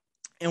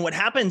 And what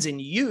happens in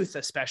youth,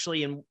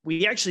 especially, and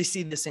we actually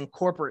see this in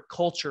corporate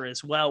culture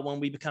as well, when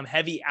we become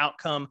heavy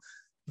outcome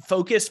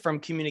focused from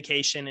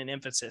communication and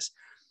emphasis,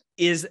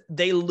 is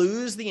they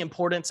lose the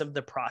importance of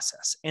the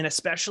process. And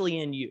especially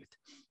in youth,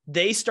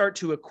 they start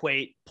to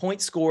equate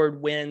points scored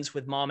wins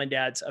with mom and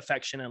dad's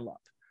affection and love.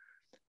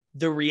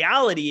 The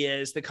reality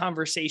is the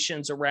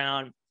conversations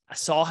around, I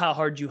saw how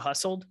hard you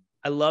hustled.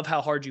 I love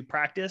how hard you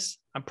practice.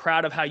 I'm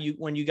proud of how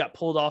when you got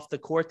pulled off the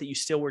court, that you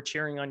still were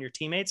cheering on your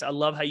teammates. I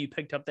love how you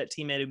picked up that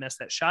teammate who missed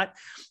that shot.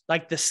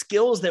 Like, the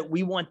skills that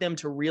we want them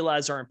to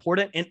realize are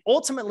important and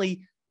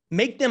ultimately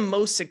make them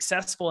most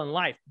successful in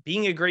life.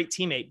 Being a great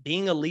teammate,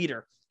 being a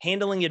leader,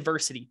 handling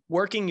adversity,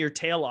 working your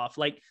tail off.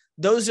 Like,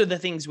 those are the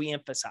things we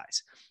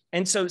emphasize.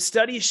 And so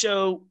studies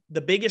show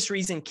the biggest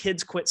reason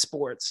kids quit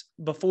sports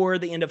before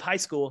the end of high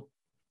school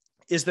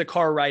is the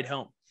car ride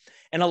home.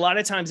 And a lot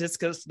of times it's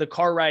because the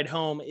car ride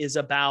home is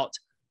about,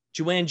 did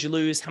you win, did you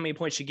lose, how many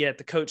points you get,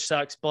 the coach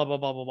sucks, blah, blah,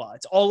 blah, blah, blah.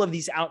 It's all of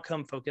these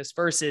outcome focused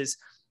versus,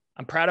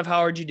 I'm proud of how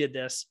hard you did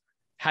this.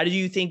 How do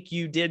you think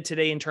you did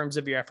today in terms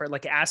of your effort?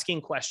 Like,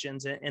 asking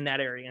questions in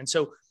that area. And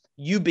so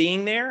you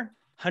being there,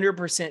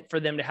 100% for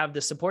them to have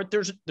the support.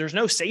 There's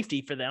no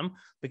safety for them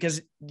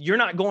because you're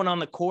not going on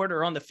the court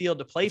or on the field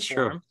to play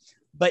for them.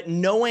 But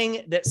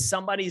knowing that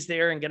somebody's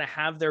there and going to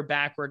have their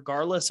back,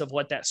 regardless of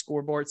what that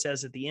scoreboard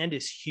says at the end,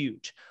 is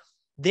huge.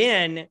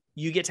 Then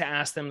you get to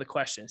ask them the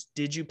questions.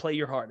 Did you play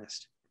your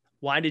hardest?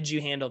 Why did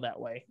you handle that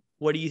way?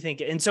 What do you think?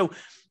 And so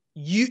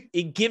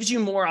it gives you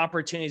more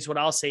opportunities. What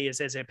I'll say is,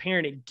 as a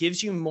parent, it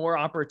gives you more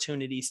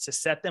opportunities to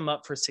set them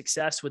up for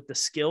success with the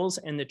skills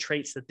and the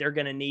traits that they're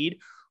going to need,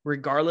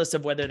 regardless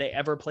of whether they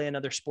ever play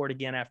another sport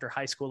again after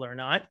high school or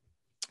not.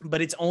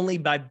 But it's only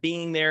by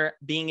being there,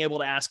 being able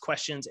to ask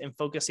questions and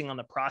focusing on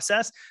the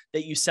process,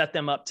 that you set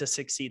them up to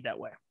succeed that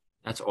way.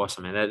 That's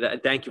awesome, man.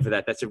 Thank you for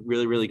that. That's a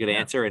really, really good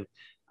answer. And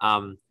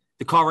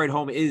the car ride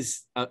home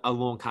is a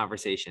long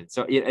conversation.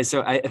 So yeah,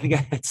 so I think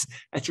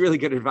that's really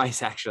good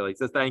advice, actually.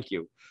 So thank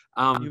you.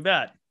 You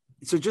bet.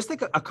 So just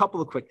like a couple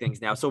of quick things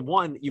now. So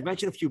one, you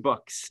mentioned a few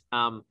books.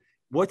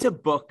 What's a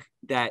book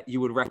that you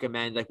would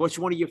recommend? Like, what's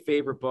one of your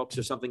favorite books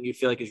or something you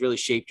feel like has really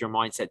shaped your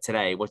mindset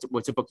today?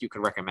 What's a book you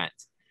could recommend?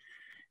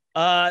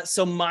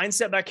 So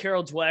Mindset by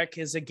Carol Dweck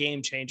is a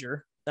game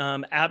changer.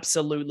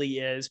 Absolutely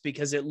is,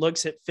 because it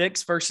looks at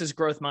fixed versus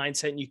growth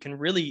mindset. And you can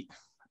really,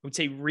 I would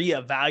say,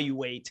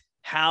 reevaluate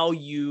how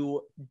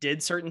you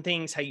did certain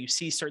things, how you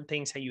see certain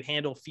things, how you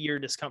handle fear,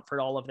 discomfort,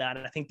 all of that.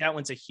 And I think that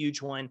one's a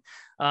huge one.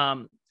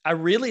 I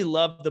really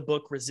love the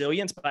book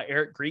Resilience by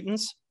Eric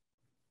Greitens,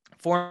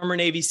 former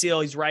Navy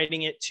SEAL. He's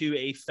writing it to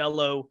a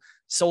fellow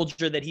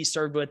soldier that he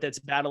served with that's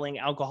battling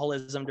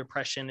alcoholism,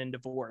 depression, and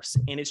divorce.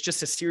 And it's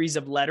just a series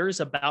of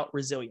letters about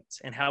resilience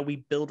and how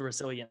we build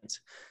resilience.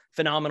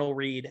 Phenomenal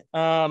read.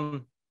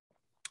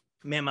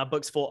 Man, my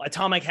book's full.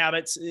 Atomic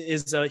Habits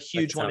is a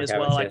huge one as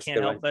well. Yes, I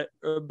can't help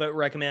but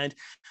recommend.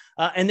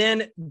 And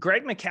then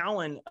Greg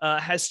McCowan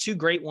has two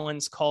great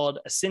ones called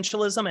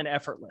Essentialism and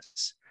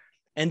Effortless.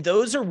 And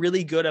those are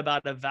really good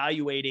about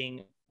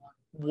evaluating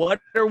what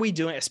are we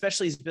doing,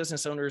 especially as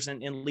business owners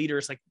and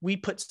leaders. Like, we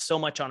put so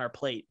much on our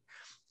plate.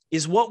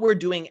 Is what we're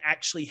doing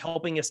actually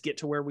helping us get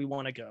to where we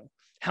want to go?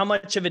 How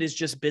much of it is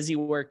just busy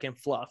work and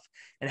fluff?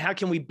 And how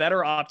can we better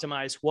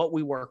optimize what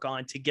we work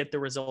on to get the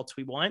results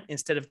we want,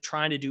 instead of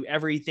trying to do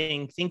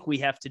everything, think we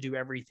have to do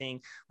everything,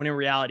 when in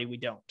reality we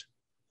don't?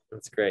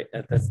 That's great.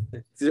 And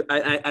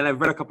I've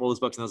read a couple of those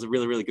books, and those are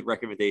really, really good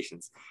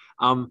recommendations.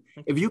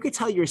 If you could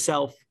tell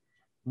yourself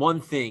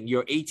one thing,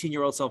 your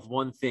 18-year-old self,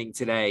 one thing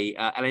today,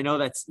 and I know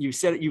that's,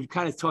 you've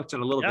kind of touched on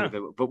a little bit of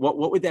it, but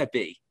what would that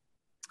be?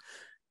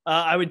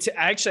 I'd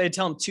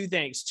tell them two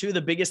things. Two of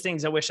the biggest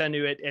things I wish I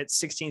knew at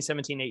 16,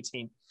 17,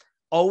 18.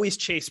 Always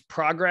chase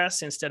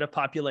progress instead of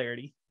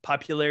popularity.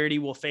 Popularity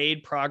will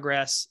fade.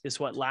 Progress is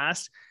what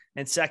lasts.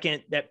 And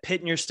second, that pit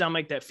in your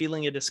stomach, that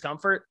feeling of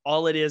discomfort,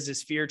 all it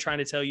is fear trying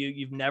to tell you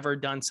you've never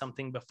done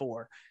something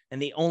before.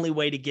 And the only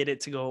way to get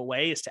it to go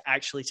away is to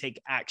actually take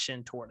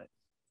action toward it.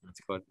 That's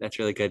good. That's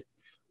really good.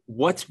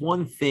 What's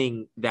one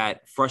thing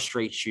that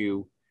frustrates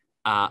you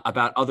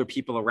about other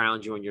people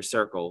around you in your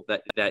circle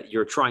that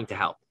you're trying to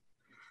help?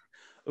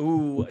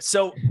 Ooh,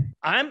 so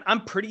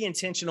I'm pretty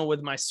intentional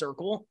with my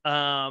circle.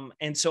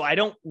 And so I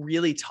don't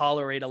really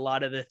tolerate a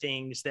lot of the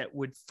things that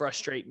would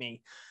frustrate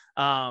me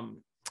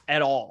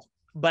at all.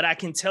 But I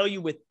can tell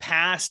you with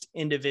past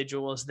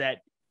individuals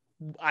that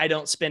I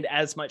don't spend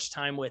as much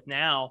time with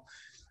now,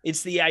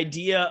 it's the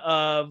idea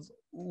of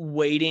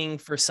waiting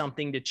for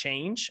something to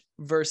change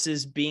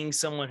versus being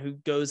someone who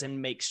goes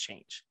and makes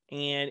change.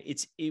 And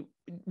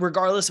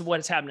regardless of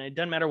what's happening, it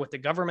doesn't matter what the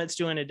government's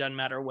doing. It doesn't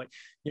matter what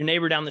your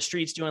neighbor down the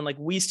street's doing. Like,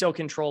 we still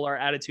control our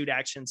attitude,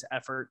 actions,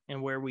 effort,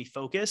 and where we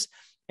focus.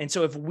 And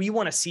so if we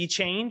want to see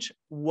change,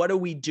 what are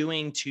we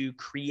doing to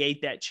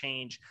create that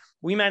change?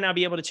 We might not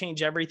be able to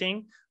change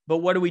everything, but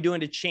what are we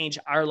doing to change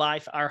our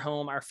life, our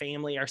home, our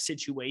family, our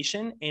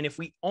situation? And if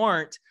we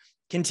aren't,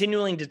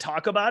 continuing to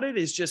talk about it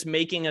is just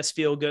making us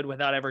feel good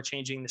without ever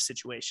changing the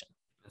situation.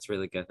 That's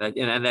really good.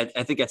 And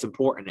I think that's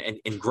important, and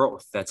in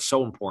growth, that's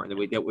so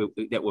important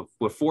that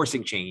we're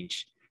forcing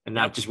change and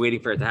not just waiting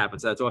for it to happen.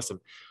 So that's awesome.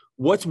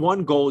 What's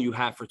one goal you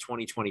have for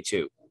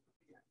 2022?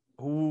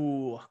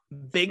 Ooh,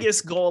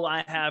 biggest goal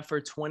I have for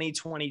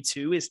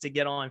 2022 is to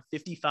get on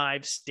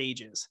 55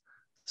 stages.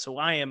 So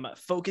I am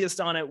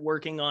focused on it,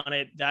 working on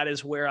it. That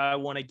is where I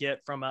want to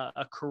get from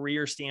a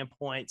career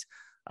standpoint.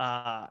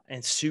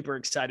 And super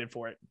excited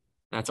for it.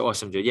 That's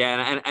awesome, dude.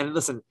 Yeah. And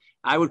listen,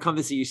 I would come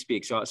to see you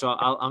speak. So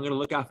I'm going to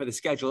look out for the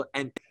schedule.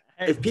 And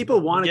if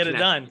people want to get it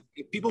done,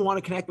 if people want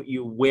to connect with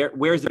you,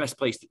 where's the best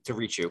place to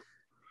reach you?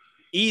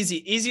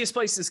 Easiest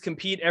place is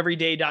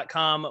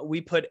competeeveryday.com. We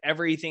put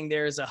everything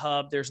there as a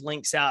hub. There's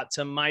links out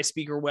to my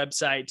speaker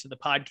website, to the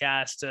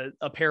podcast, to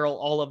apparel,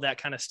 all of that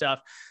kind of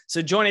stuff.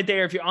 So join it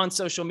there. If you're on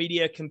social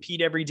media,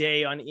 Compete Every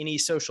Day on any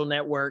social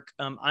network.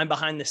 I'm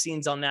behind the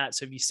scenes on that.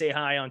 So if you say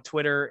hi on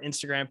Twitter,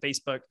 Instagram,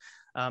 Facebook,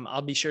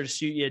 I'll be sure to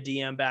shoot you a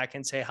DM back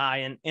and say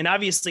hi. And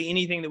obviously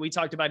anything that we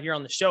talked about here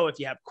on the show, if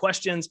you have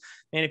questions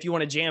and if you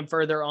want to jam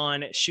further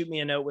on, shoot me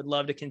a note. Would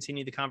love to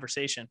continue the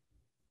conversation.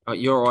 Oh,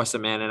 you're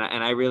awesome, man.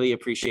 And I really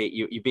appreciate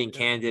you being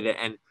candid,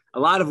 and a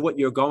lot of what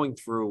you're going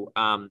through.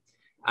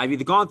 I've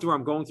either gone through,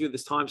 I'm going through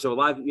this time. So a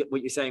lot of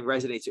what you're saying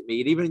resonates with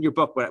me. And even in your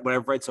book, what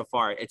I've read so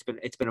far, it's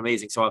been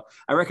amazing. So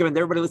I recommend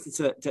everybody listen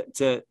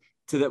to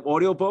the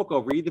audio book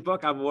or read the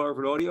book. I'm more of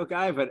an audio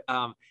guy, but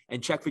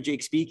and check for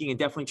Jake speaking, and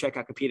definitely check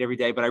out Compete Every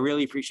Day. But I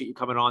really appreciate you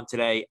coming on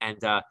today.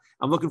 And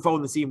I'm looking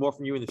forward to seeing more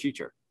from you in the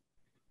future.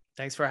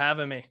 Thanks for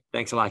having me.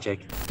 Thanks a lot,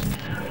 Jake.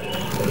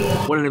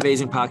 What an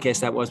amazing podcast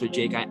that was with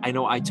Jake. I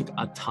know I took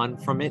a ton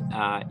from it.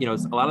 A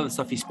lot of the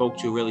stuff he spoke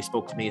to really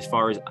spoke to me as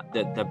far as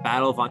the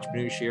battle of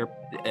entrepreneurship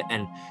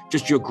and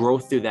just your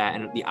growth through that,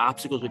 and the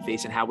obstacles we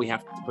face and how we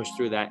have to push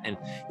through that. And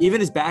even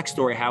his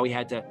backstory, how he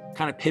had to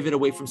kind of pivot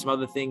away from some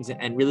other things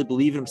and really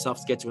believe in himself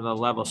to get to another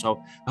level.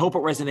 So I hope it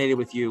resonated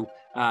with you.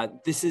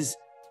 This is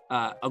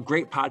a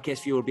great podcast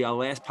for you. It'll be our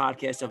last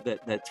podcast of the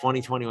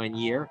 2021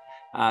 year.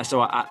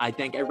 So I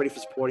thank everybody for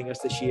supporting us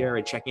this year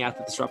and checking out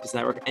the Disruptors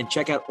Network, and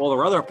check out all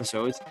our other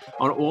episodes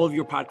on all of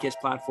your podcast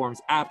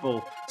platforms,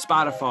 Apple,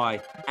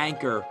 Spotify,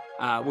 Anchor.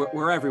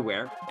 We're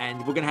everywhere, and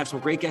we're going to have some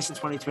great guests in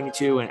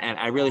 2022. And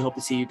I really hope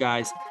to see you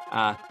guys.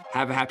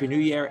 Have a happy new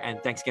year,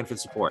 and thanks again for the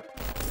support.